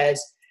simple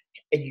as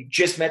you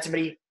just met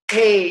somebody,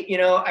 hey,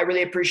 I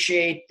really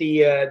appreciate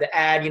the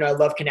ad. I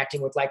love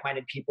connecting with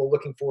like-minded people,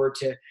 looking forward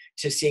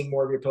to seeing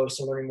more of your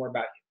posts and learning more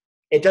about you.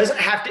 It doesn't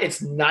have to,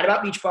 it's not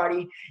about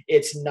Beachbody.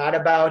 It's not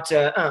about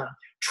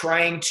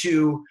trying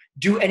to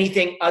do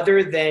anything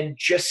other than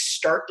just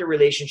start the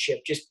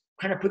relationship. Just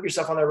kind of put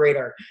yourself on the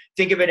radar.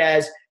 Think of it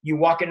as you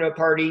walk into a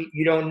party,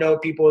 you don't know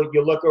people,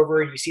 you look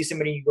over, you see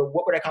somebody, you go,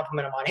 what would I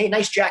compliment them on? Hey,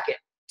 nice jacket.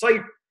 It's all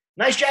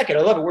nice jacket.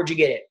 I love it. Where'd you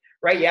get it?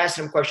 Right? You ask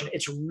them a question.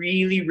 It's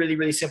really, really,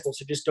 really simple.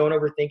 So just don't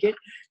overthink it.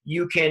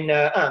 You can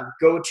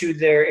go to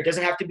it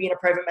doesn't have to be in a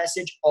private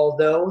message,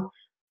 although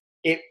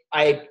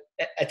I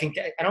think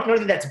I don't know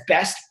that that's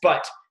best,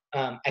 but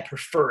I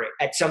prefer it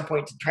at some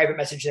point to private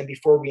message them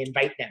before we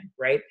invite them,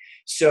 right?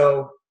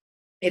 So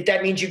if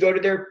that means you go to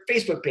their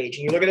Facebook page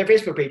and you look at their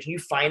Facebook page and you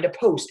find a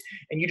post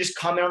and you just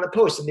comment on the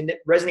post and then it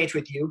resonates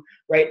with you,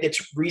 right?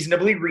 It's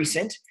reasonably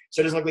recent.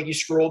 So it doesn't look like you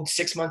scrolled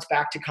 6 months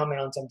back to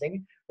comment on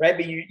something, right?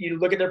 But you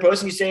look at their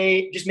post and you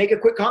say, just make a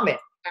quick comment.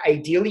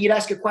 Ideally, you'd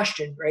ask a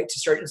question, right? To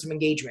start in some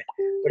engagement.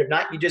 But if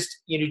not, you just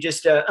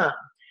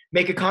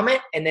make a comment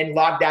and then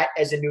log that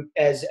as a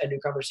new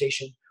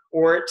conversation,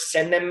 or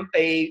send them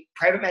a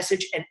private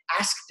message and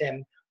ask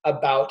them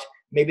about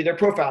maybe their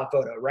profile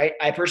photo, right?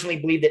 I personally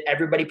believe that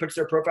everybody puts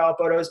their profile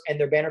photos and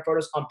their banner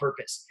photos on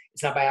purpose.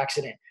 It's not by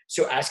accident.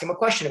 So ask them a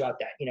question about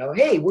that. You know,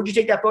 hey, where'd you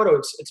take that photo?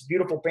 It's a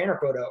beautiful banner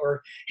photo.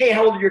 Or, hey,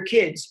 how old are your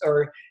kids?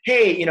 Or,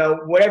 hey, you know,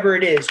 whatever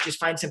it is, just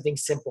find something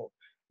simple,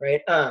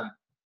 right?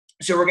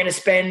 So we're going to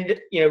spend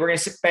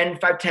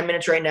 5-10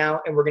 minutes right now,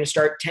 and we're going to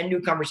start 10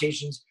 new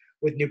conversations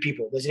with new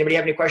people. Does anybody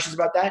have any questions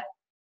about that?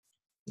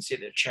 Let's see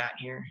the chat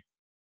here.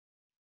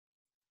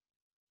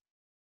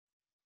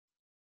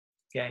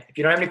 Okay, if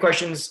you don't have any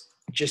questions,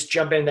 just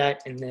jump in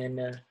that, and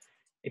then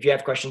if you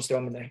have questions, throw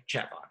them in the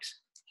chat box.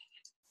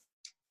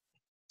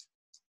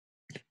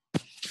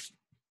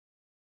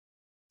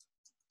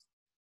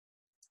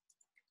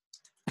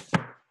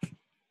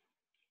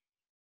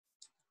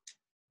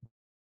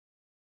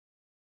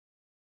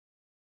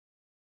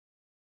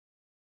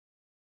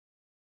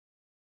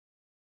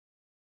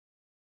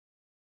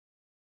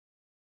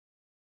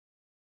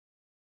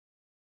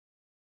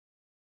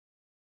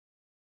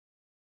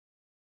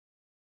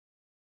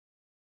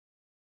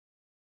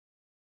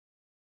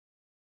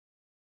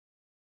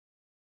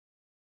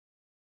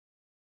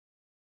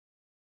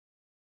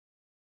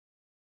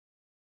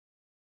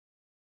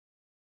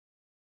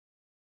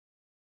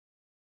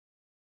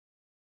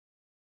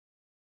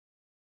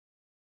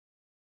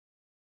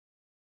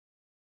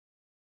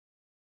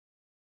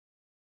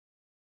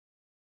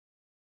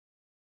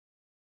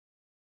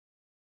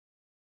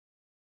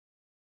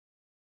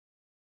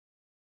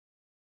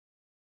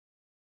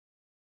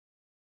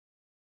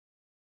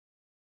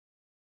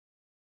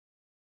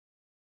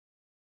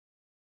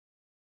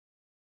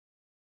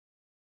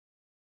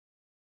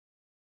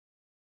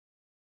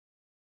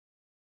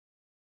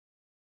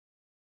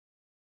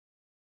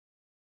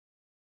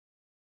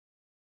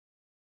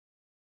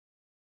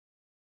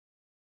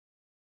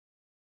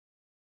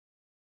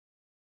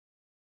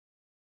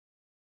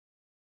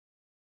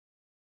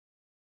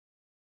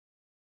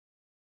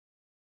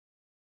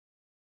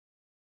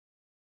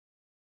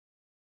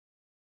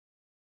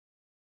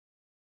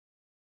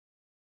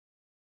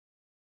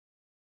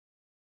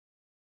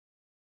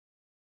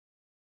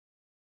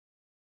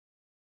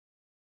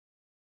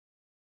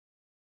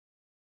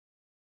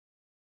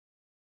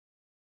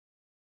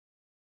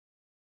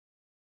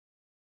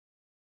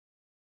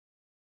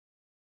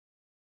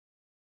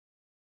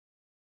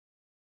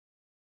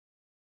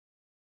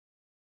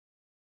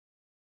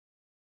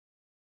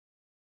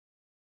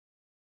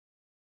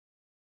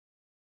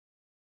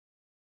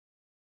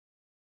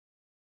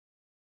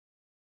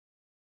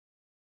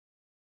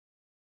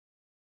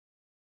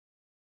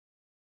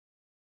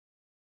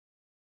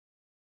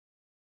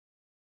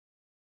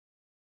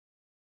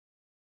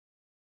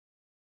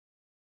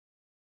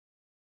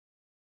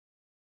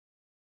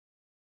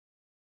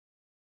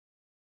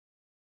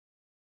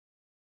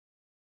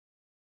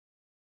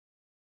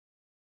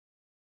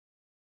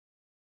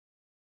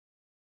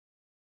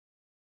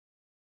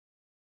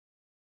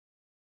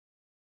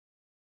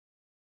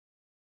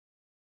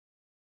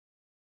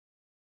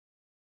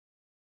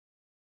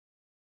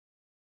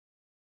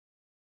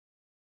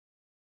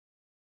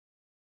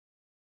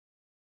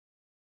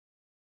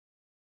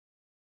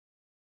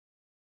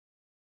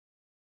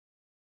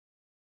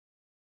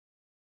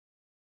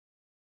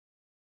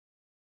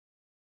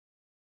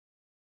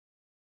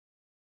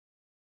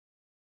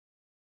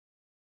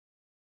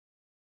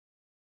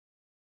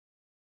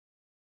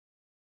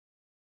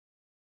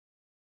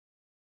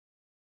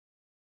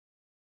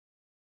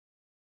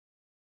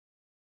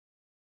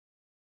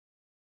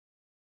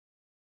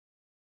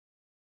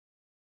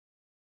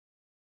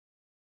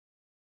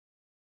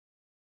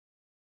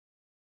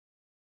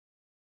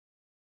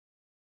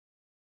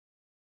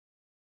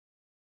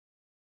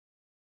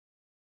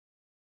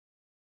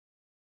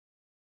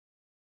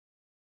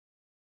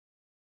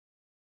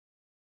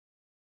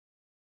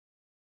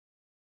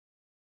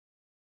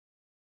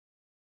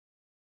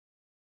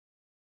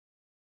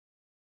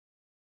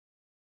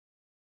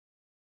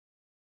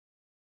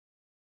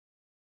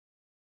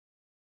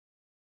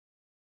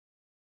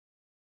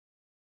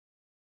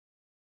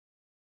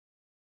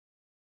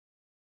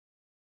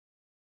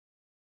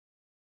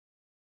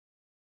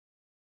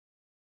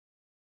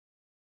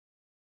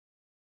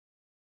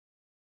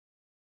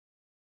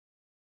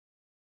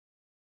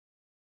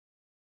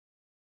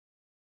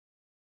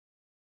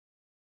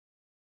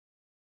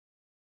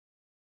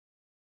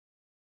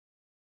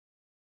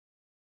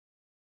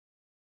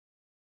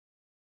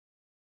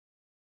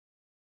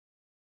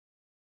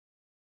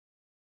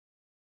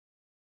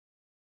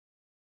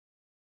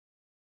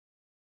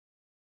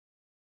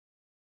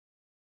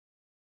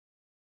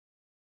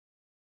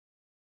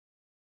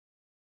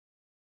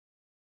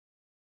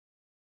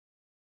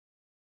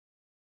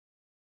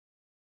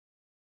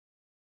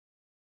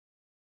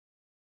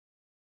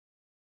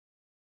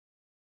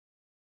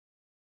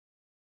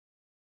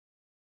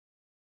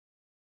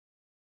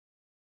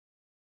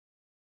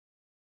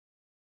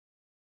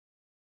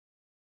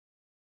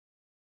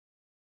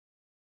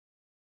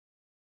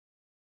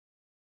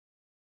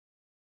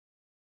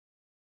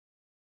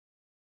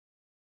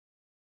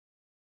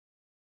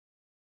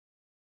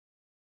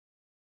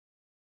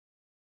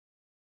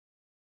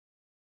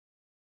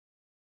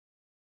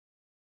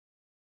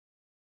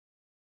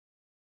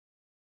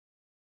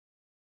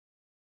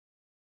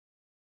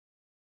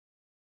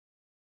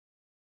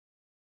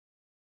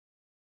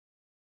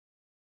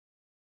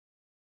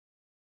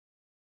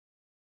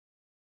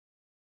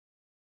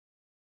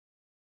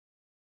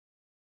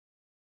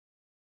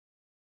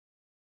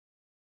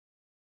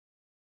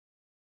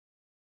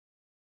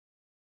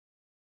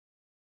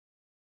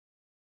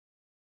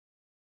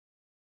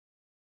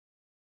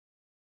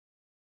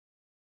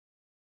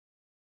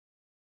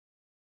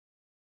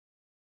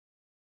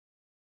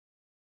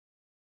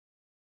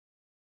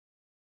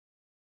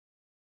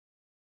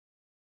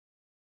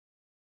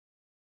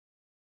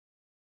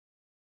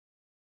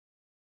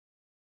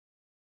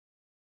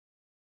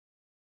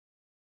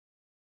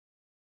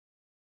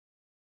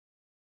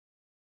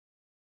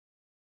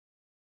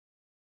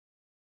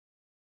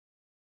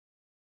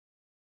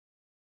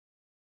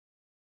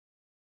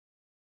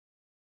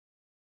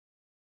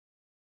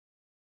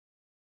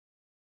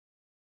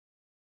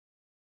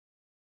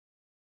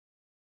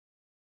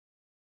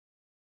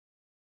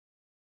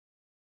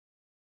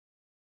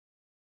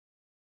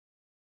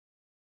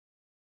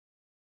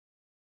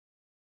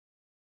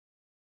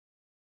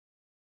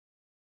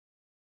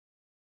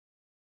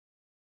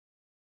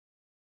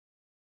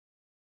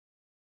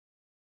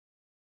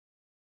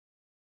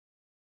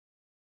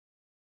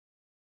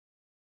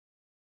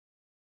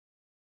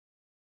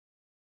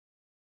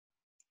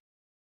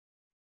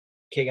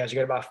 Okay, guys, we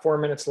got about 4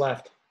 minutes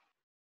left.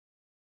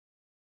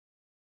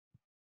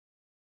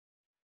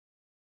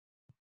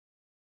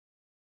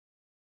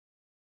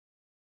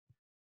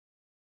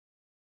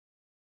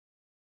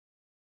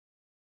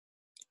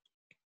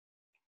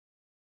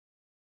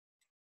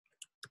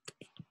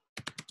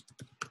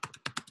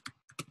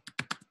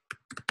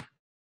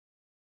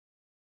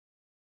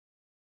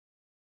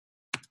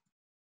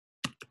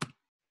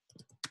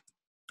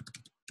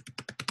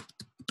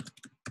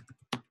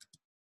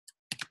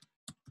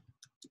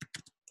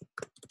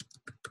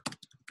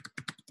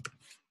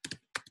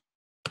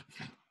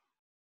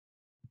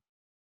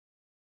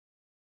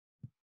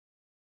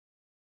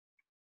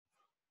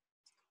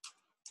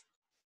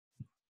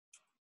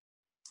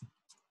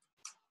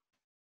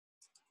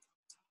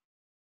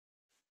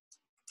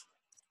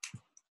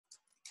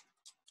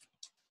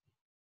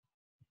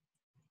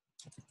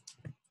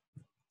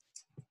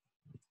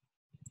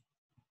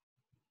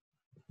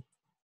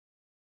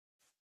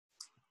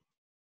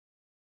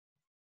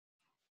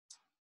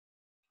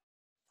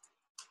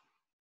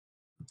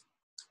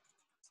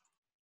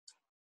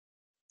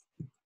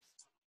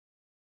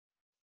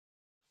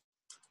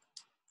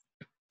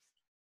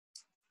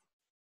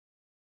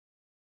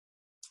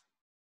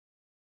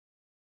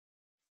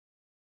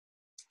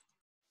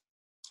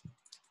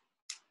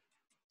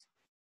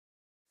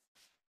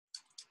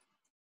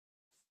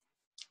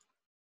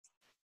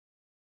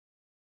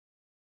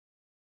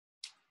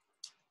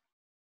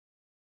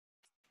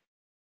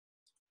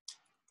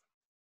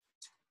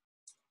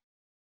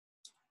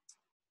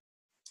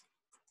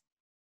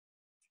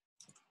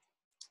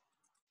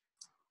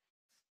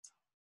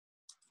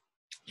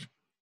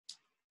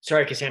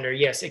 Sorry, Cassandra.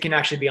 Yes, it can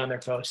actually be on their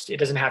post. It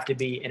doesn't have to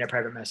be in a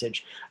private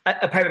message.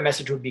 A private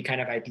message would be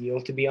kind of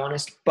ideal, to be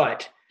honest.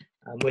 But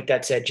with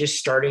that said, just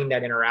starting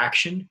that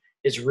interaction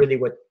is really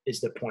what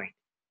is the point.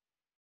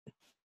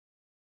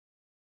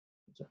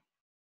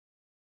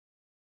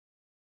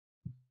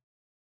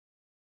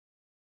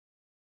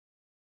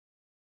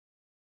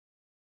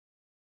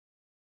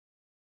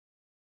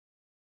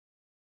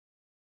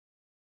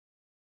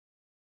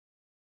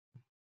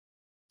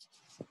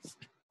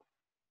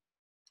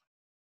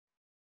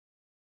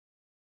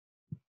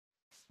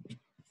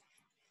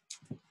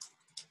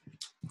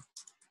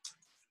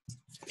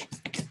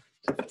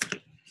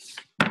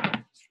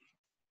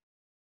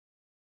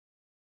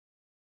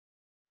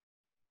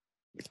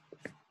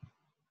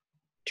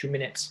 Two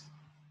minutes.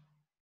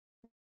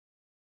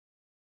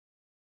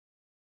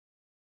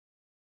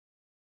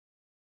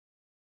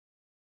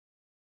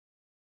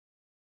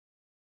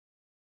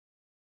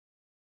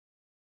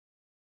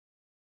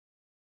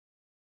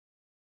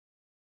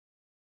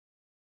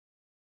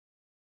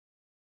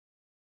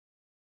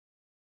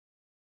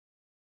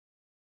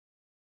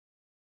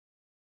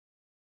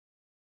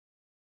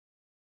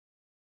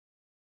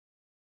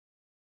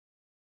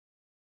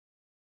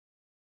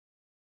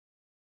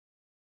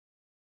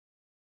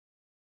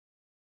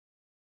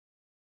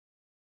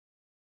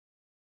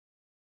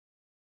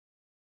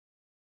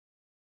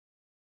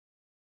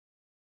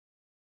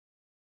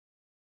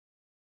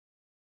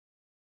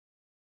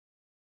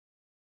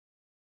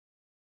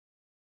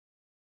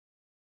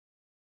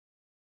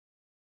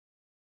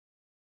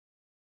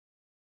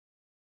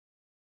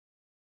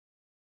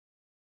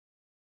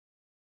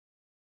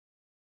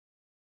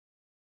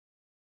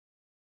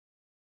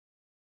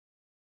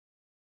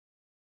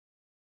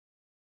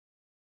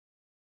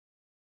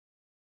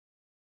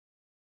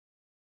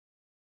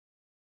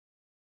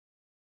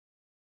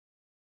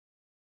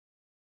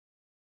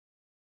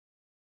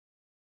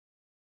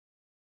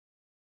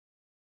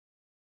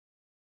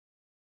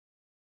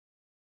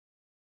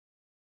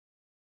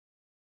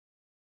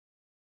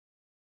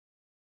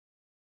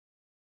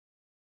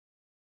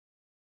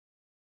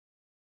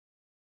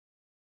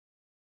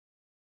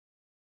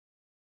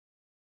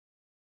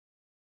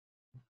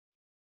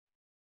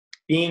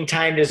 Being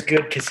timed is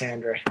good,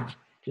 Cassandra.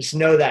 Just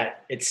know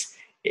that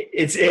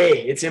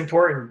it's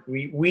important.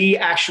 We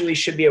actually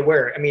should be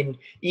aware. I mean,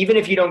 even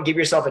if you don't give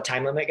yourself a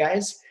time limit,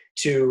 guys,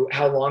 to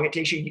how long it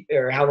takes you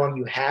or how long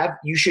you have,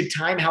 you should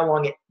time how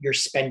long you're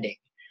spending,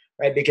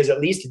 right? Because at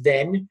least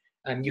then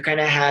you kind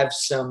of have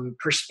some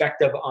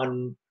perspective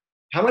on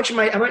how much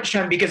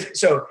time. Because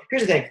so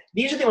here's the thing: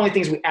 these are the only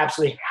things we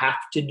absolutely have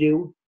to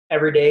do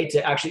every day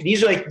to actually.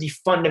 These are like the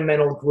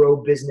fundamental grow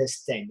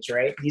business things,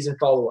 right? These and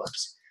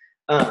follow-ups.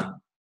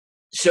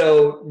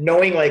 So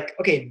knowing like,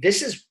 okay,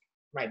 this is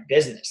my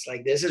business.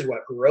 Like this is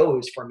what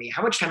grows for me.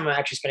 How much time am I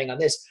actually spending on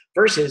this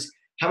versus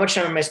how much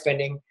time am I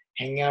spending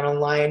hanging out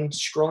online,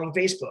 scrolling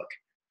Facebook,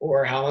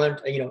 or how I'm,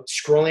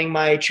 scrolling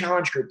my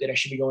challenge group that I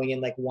should be going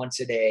in like once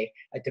a day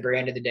at the very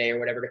end of the day or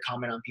whatever to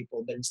comment on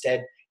people. But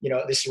instead,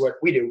 this is what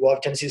we do. We'll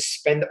have tendency to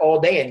spend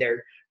all day in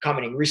there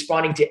commenting,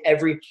 responding to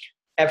every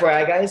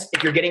FYI guys.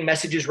 If you're getting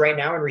messages right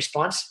now in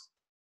response,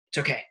 it's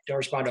okay. Don't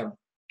respond to them.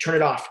 Turn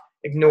it off.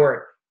 Ignore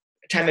it.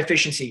 Time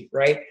efficiency,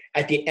 right?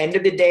 At the end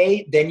of the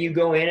day, then you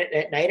go in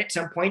at night at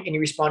some point and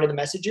you respond to the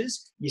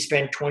messages. You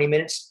spend 20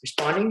 minutes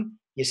responding.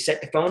 You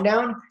set the phone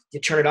down, you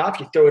turn it off,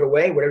 you throw it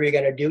away, whatever you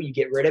got to do, you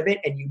get rid of it,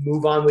 and you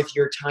move on with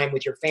your time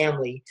with your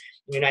family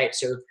tonight.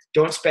 So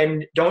don't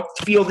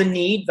feel the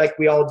need, like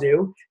we all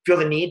do, feel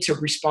the need to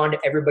respond to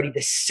everybody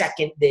the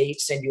second they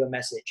send you a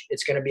message.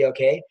 It's going to be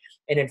okay.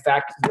 And in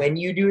fact, when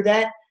you do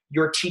that,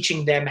 you're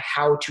teaching them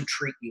how to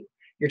treat you.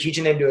 You're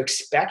teaching them to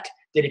expect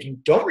that if you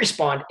don't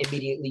respond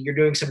immediately, you're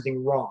doing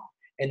something wrong.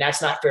 And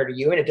that's not fair to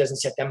you, and it doesn't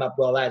set them up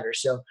well either.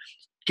 So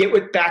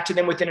back to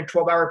them within a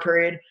 12-hour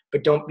period,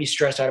 but don't be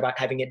stressed out about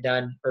having it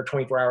done, or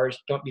 24 hours.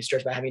 Don't be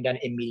stressed about having it done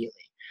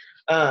immediately.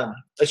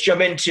 Let's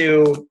jump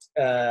into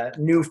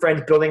new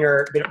friends, building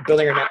our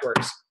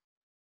networks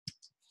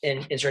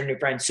and starting new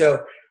friends.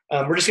 So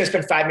we're just going to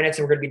spend 5 minutes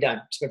and we're going to be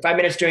done. Spend 5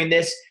 minutes doing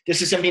this.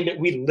 This is something that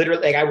we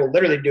literally, like I will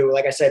literally do,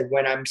 like I said,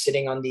 when I'm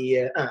sitting on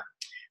the,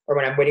 or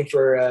when I'm waiting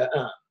for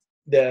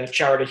the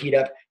shower to heat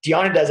up.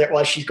 Dionna does it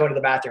while she's going to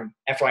the bathroom,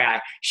 FYI.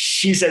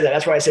 She said that.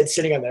 That's why I said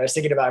sitting on there. I was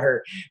thinking about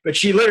her. But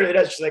she literally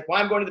does. She's like,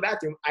 while I'm going to the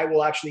bathroom, I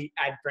will actually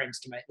add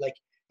friends to my, like,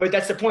 but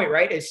that's the point,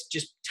 right? It's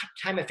just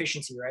time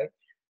efficiency, right?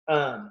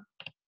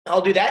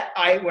 I'll do that.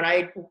 When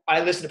I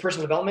listen to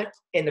personal development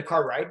in the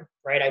car ride,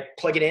 right? I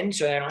plug it in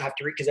so I don't have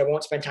to read, because I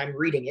won't spend time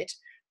reading it,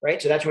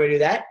 right? So that's when I do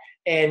that.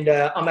 And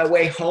on my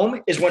way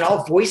home is when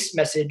I'll voice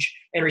message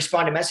and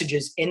respond to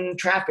messages in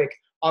traffic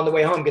on the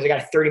way home, because I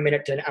got a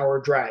 30-minute to an hour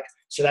drive.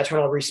 So that's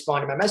when I'll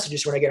respond to my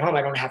messages. When I get home,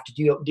 I don't have to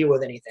deal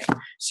with anything.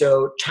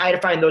 So try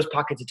to find those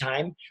pockets of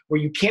time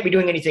where you can't be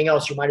doing anything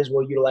else. You might as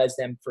well utilize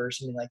them for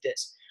something like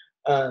this.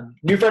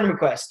 New friend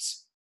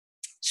requests.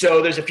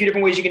 So there's a few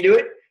different ways you can do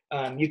it.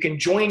 You can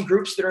join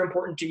groups that are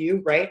important to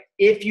you, right?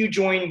 If you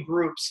join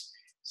groups,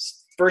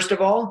 first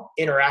of all,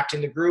 interact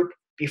in the group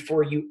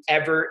before you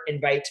ever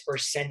invite or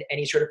send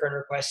any sort of friend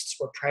requests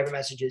or private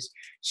messages.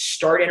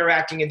 Start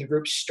interacting in the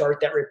group, start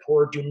that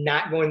rapport. Do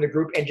not go in the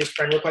group and just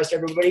friend request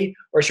everybody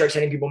or start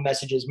sending people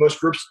messages. Most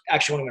groups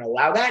actually won't even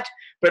allow that,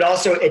 but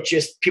also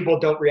people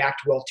don't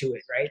react well to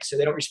it, right? So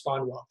they don't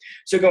respond well.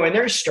 So go in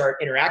there, start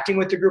interacting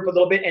with the group a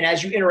little bit. And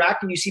as you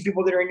interact and you see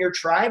people that are in your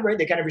tribe, right,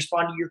 they kind of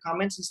respond to your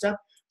comments and stuff.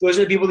 Those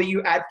are the people that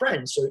you add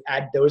friends. So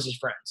add those as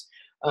friends.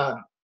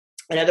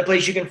 Another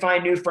place you can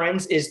find new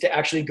friends is to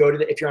actually go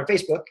to if you're on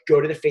Facebook, go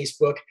to the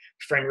Facebook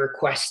friend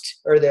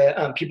request, or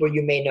the people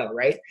you may know,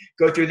 right?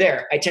 Go through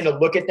there. I tend to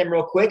look at them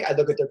real quick. I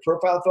look at their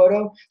profile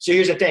photo. So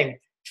here's the thing.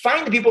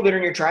 Find the people that are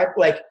in your tribe.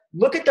 Like,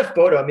 look at the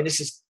photo. I mean,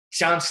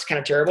 sounds kind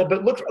of terrible,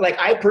 but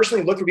I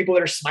personally look for people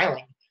that are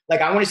smiling.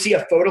 Like, I want to see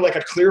a photo, like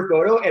a clear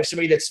photo of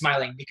somebody that's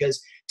smiling, because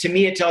to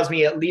me, it tells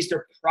me at least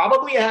they're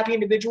probably a happy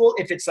individual.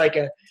 If it's like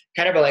a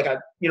kind of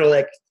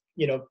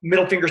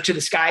middle fingers to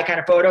the sky kind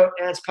of photo,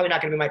 it's probably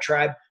not going to be my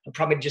tribe. I'm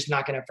probably just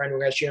not going to friend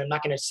request you. I'm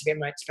not going to spend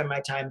my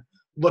time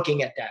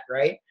looking at that,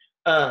 right?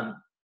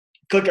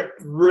 Click it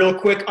real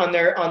quick on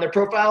their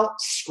profile,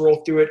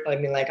 scroll through it. I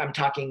mean, like, I'm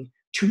talking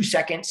 2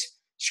 seconds.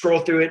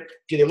 Scroll through it.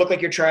 Do they look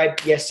like your tribe?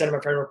 Yes, send them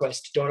a friend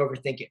request. Don't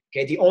overthink it.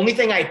 Okay. The only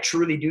thing I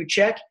truly do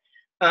check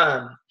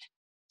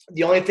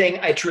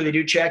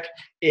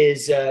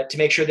is to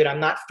make sure that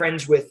I'm not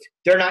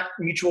they're not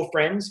mutual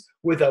friends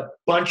with a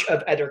bunch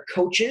of other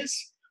coaches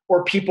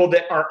or people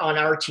that are on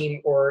our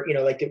team, or,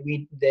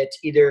 that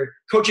either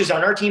coaches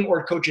on our team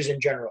or coaches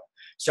in general.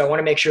 So I want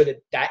to make sure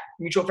that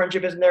mutual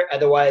friendship isn't there.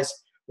 Otherwise,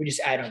 we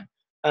just add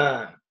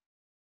them.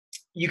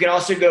 You can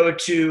also go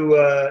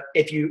to,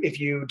 if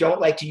you don't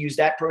like to use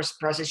that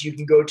process, you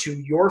can go to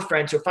your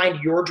friends. So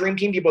find your dream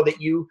team, people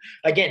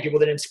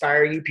that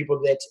inspire you, people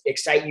that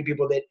excite you,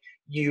 people that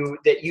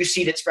you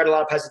see that spread a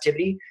lot of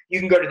positivity. You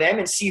can go to them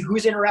and see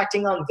who's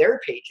interacting on their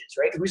pages,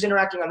 right? Who's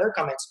interacting on their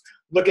comments.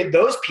 Look at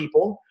those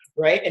people,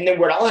 right? And then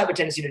what I'll have a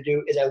tendency to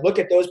do is I look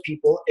at those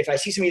people. If I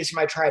see somebody that's in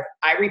my tribe,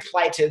 I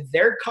reply to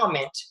their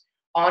comment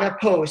on a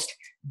post,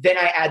 then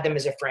I add them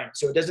as a friend.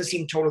 So it doesn't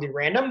seem totally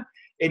random.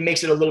 It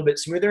makes it a little bit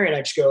smoother. And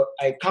I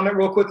comment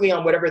real quickly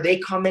on whatever they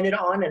commented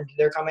on, and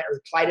their comment, I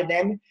reply to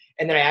them,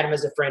 and then I add them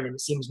as a friend, and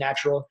it seems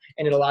natural.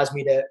 And it allows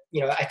me to,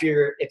 I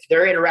figure if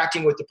they're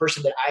interacting with the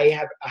person that I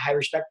have a high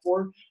respect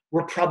for,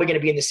 we're probably going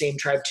to be in the same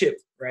tribe too,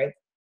 right?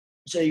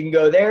 So you can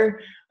go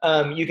there.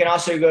 You can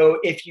also go,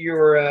 if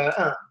you're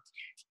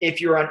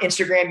on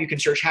Instagram, you can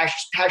search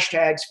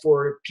hashtags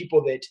for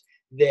people that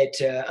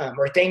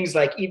or things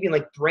like, even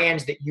like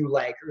brands that you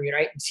like,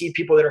 right? And see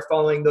people that are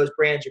following those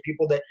brands, or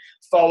people that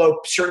follow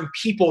certain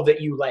people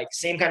that you like.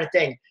 Same kind of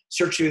thing.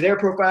 Search through their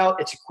profile.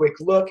 It's a quick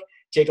look.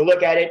 Take a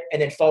look at it,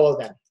 and then follow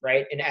them,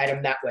 right? And add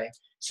them that way.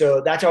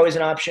 So that's always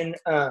an option.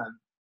 Those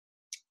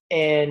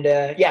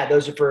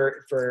are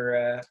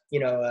for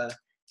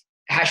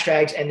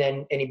hashtags. And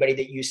then anybody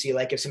that you see,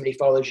 like if somebody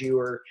follows you,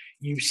 or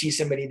you see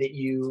somebody that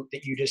you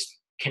just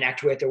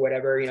connect with or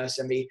whatever,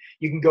 somebody,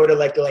 you can go to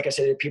like I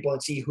said, the people,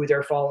 and see who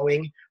they're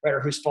following, right? Or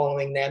who's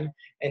following them.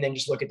 And then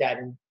just look at that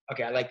and,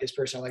 okay, I like this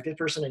person,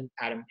 and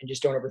add them, and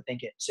just don't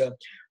overthink it. So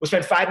we'll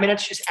spend 5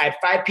 minutes, just add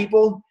 5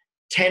 people,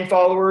 10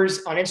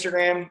 followers on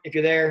Instagram. If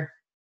you're there,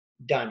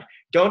 done.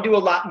 Don't do a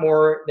lot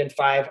more than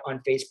 5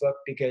 on Facebook,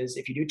 because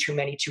if you do too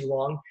many too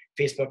long,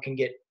 Facebook can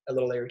get a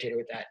little irritated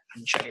with that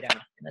and shut you down,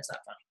 and that's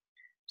not fun.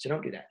 So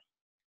don't do that.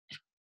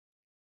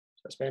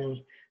 So it's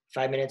been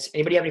 5 minutes.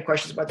 Anybody have any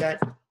questions about that?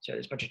 So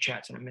there's a bunch of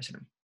chats and I'm missing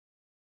them.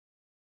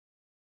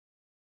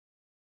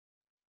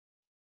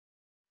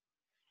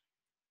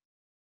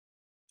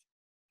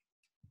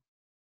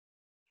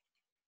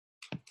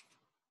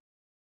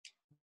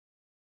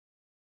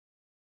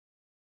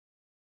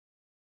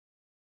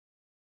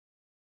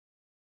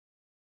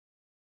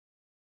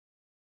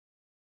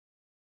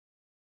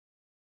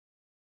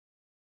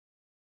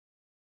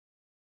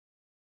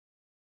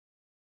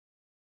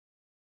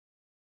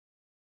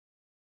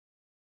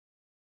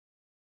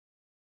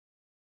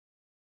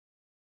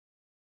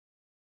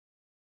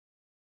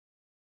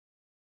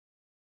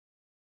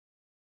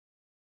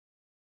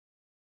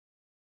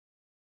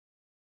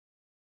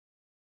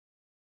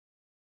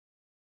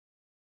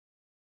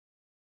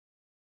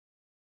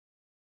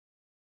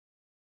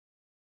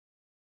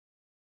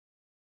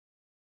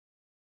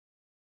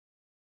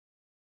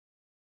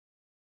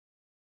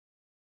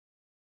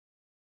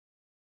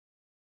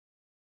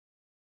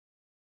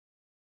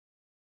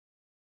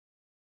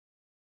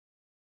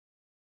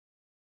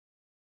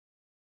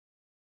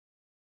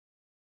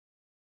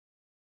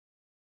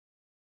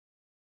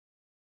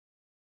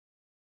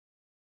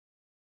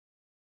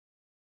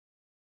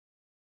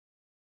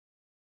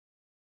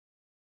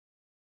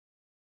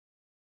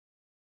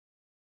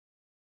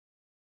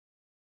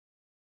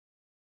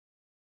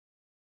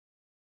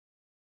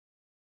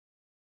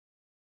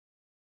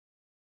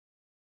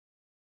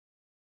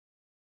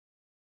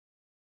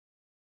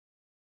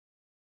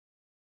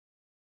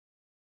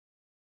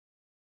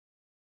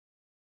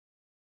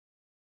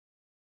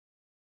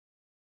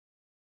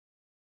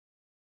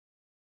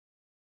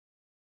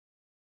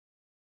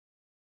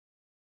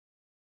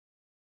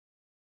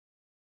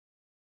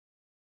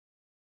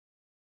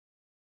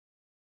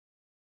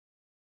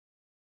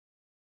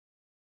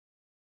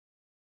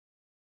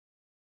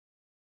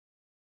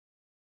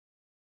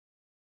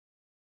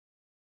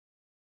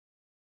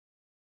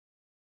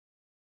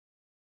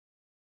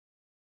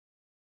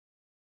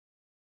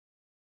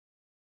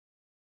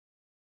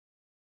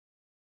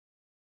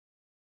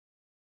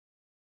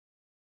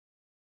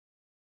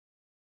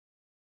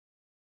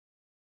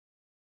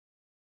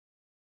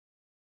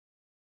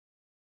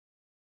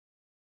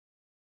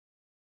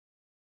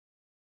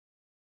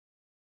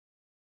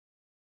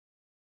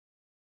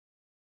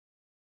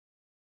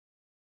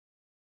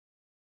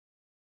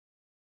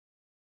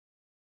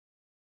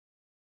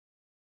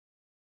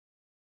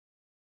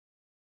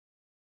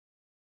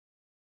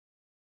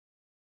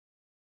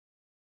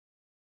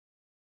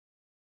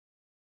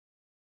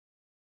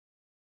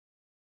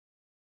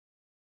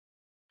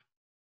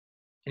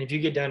 And if you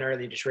get done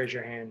early, just raise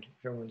your hand.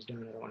 If everyone's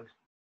done, I don't want to.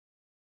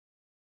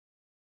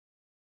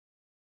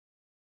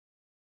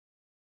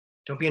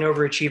 Don't be an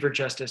overachiever,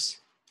 Justice.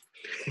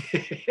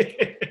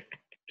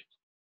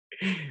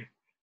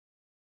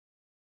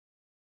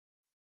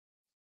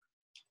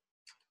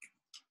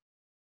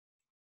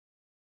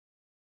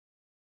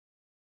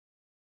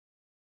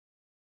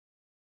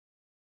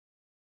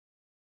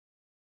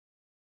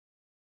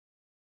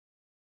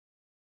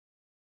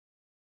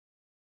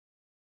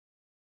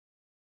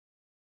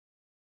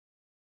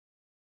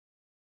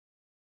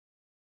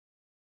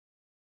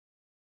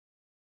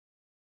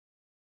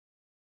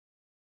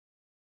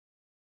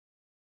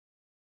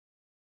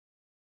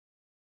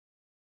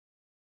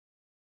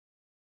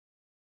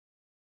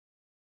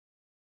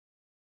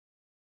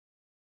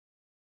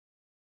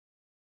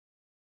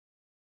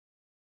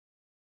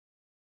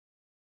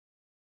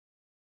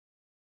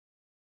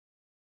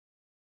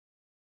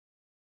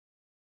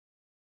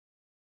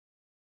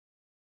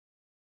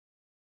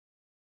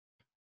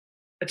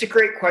 That's a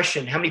great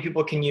question. How many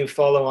people can you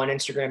follow on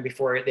Instagram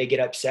before they get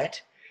upset?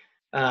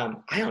 I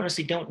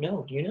honestly don't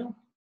know. Do you know?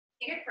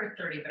 I think I've heard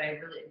 30, but I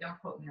really don't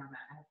quote me on that.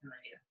 I have no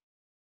idea.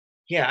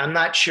 Yeah, I'm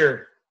not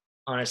sure,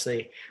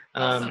 honestly.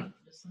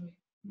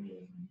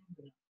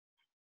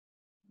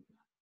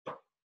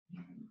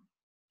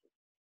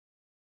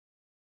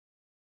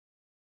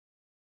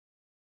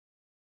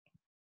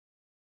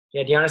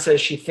 Yeah, Deanna says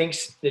she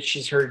thinks that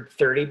she's heard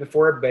 30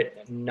 before,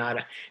 but not.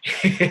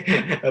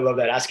 I love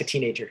that. Ask a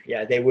teenager.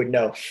 Yeah, they would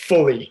know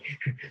fully.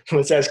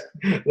 Let's ask.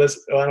 Oh,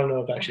 I don't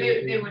know if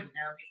actually. They wouldn't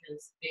know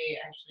because they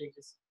actually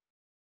just.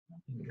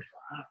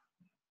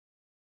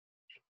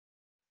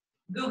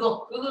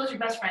 Google is your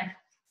best friend.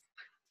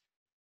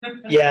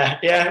 Yeah.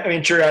 I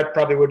mean, sure, I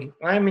probably would.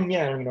 I mean,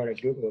 yeah, I don't know how to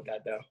Google with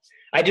that though.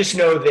 I just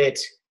know that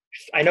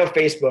I know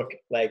Facebook,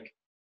 like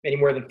any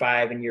more than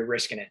 5 and you're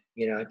risking it,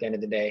 at the end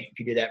of the day.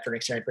 If you do that for an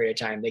extended period of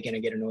time, they're going to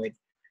get annoyed.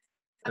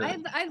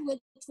 I've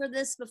looked for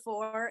this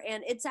before,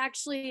 and it's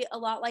actually a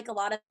lot like a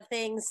lot of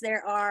things.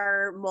 There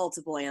are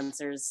multiple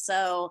answers.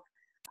 So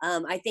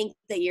I think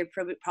that you're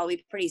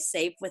probably pretty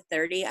safe with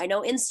 30. I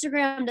know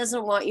Instagram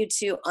doesn't want you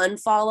to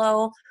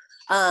unfollow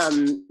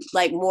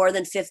like more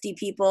than 50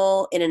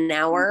 people in an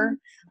hour.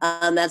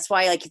 That's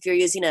why, like, if you're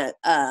using a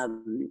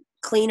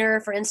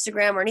cleaner for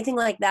Instagram or anything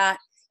like that,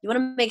 you want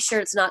to make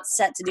sure it's not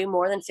set to do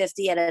more than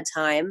 50 at a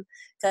time,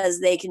 because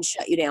they can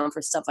shut you down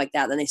for stuff like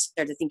that. Then they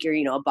start to think you're,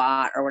 a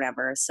bot or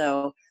whatever.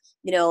 So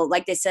you know,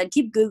 like they said,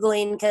 keep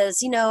Googling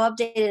because, you know,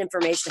 updated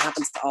information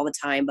happens all the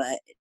time, but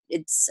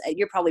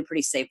you're probably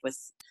pretty safe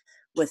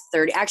with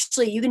 30.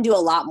 Actually, you can do a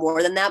lot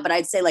more than that, but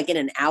I'd say like in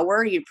an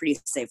hour, you're pretty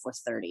safe with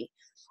 30.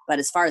 But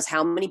as far as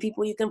how many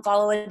people you can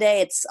follow a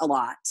day, it's a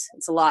lot.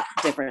 It's a lot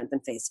different than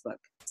Facebook.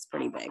 It's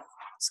pretty big.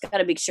 Just got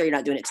to make sure you're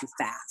not doing it too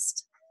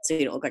fast so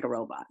you don't look like a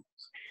robot.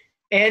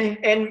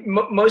 And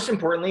most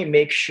importantly,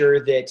 make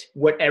sure that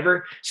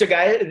whatever, so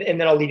guys, and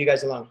then I'll leave you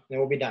guys alone and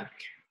we'll be done.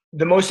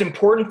 The most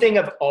important thing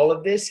of all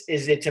of this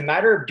is it's a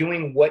matter of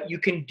doing what you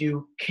can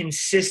do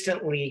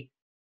consistently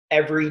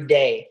every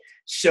day.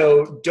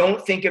 So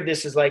don't think of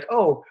this as like,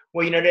 oh,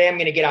 well, you know, today I'm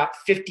going to get out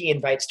 50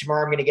 invites.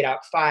 Tomorrow I'm going to get out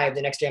 5.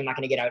 The next day I'm not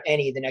going to get out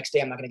any. The next day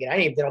I'm not going to get out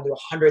any. Then I'll do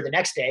 100 the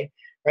next day,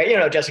 right? You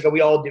know, Jessica,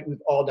 we've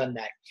all done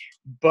that.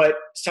 But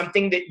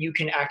something that you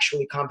can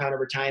actually compound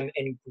over time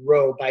and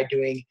grow by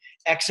doing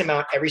X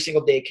amount every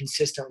single day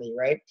consistently,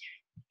 right?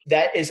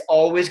 That is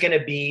always going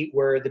to be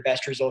where the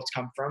best results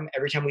come from.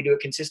 Every time we do it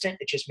consistent,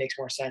 it just makes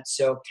more sense.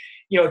 So,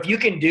 you know, if you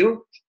can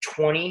do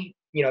 20,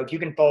 you know, if you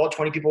can follow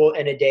 20 people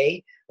in a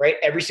day, right,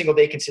 every single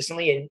day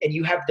consistently, and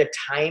you have the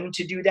time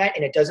to do that,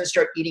 and it doesn't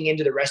start eating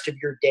into the rest of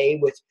your day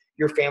with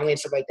your family and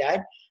stuff like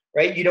that,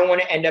 right? You don't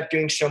want to end up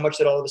doing so much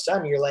that all of a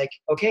sudden you're like,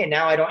 okay,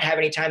 now I don't have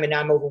any time and now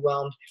I'm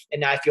overwhelmed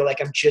and now I feel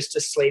like I'm just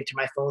a slave to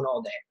my phone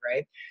all day,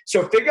 right?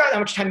 So figure out how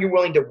much time you're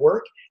willing to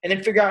work and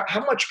then figure out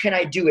how much can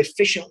I do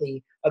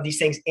efficiently of these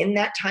things in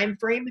that time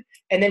frame,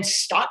 and then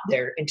stop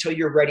there until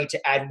you're ready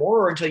to add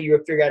more or until you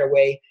have figured out a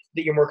way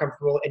that you're more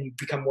comfortable and you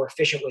become more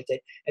efficient with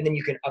it. And then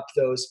you can up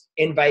those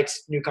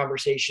invites, new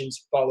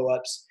conversations,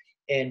 follow-ups,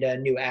 and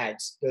new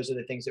ads. Those are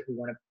the things that we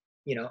want to,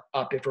 you know,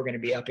 up if we're going to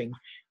be upping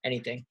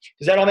anything.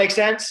 Does that all make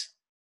sense?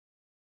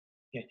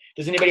 Okay.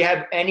 Does anybody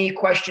have any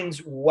questions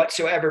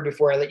whatsoever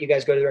before I let you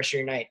guys go to the rest of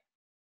your night?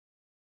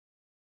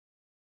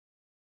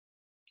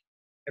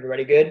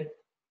 Everybody good?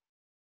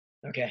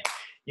 Okay.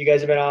 You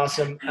guys have been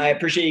awesome. I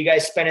appreciate you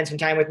guys spending some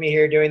time with me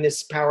here doing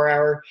this power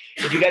hour.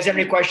 If you guys have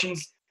any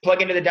questions,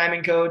 plug into the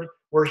diamond code.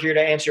 We're here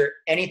to answer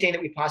anything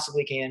that we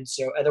possibly can.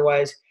 So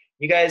otherwise,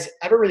 you guys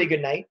have a really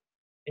good night.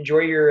 Enjoy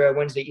your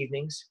Wednesday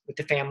evenings with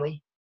the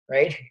family,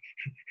 right?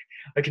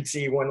 I can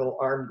see one little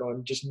arm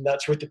going just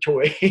nuts with the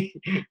toy.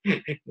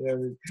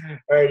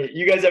 All right.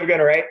 You guys have a good one,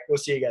 all right? We'll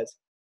see you guys.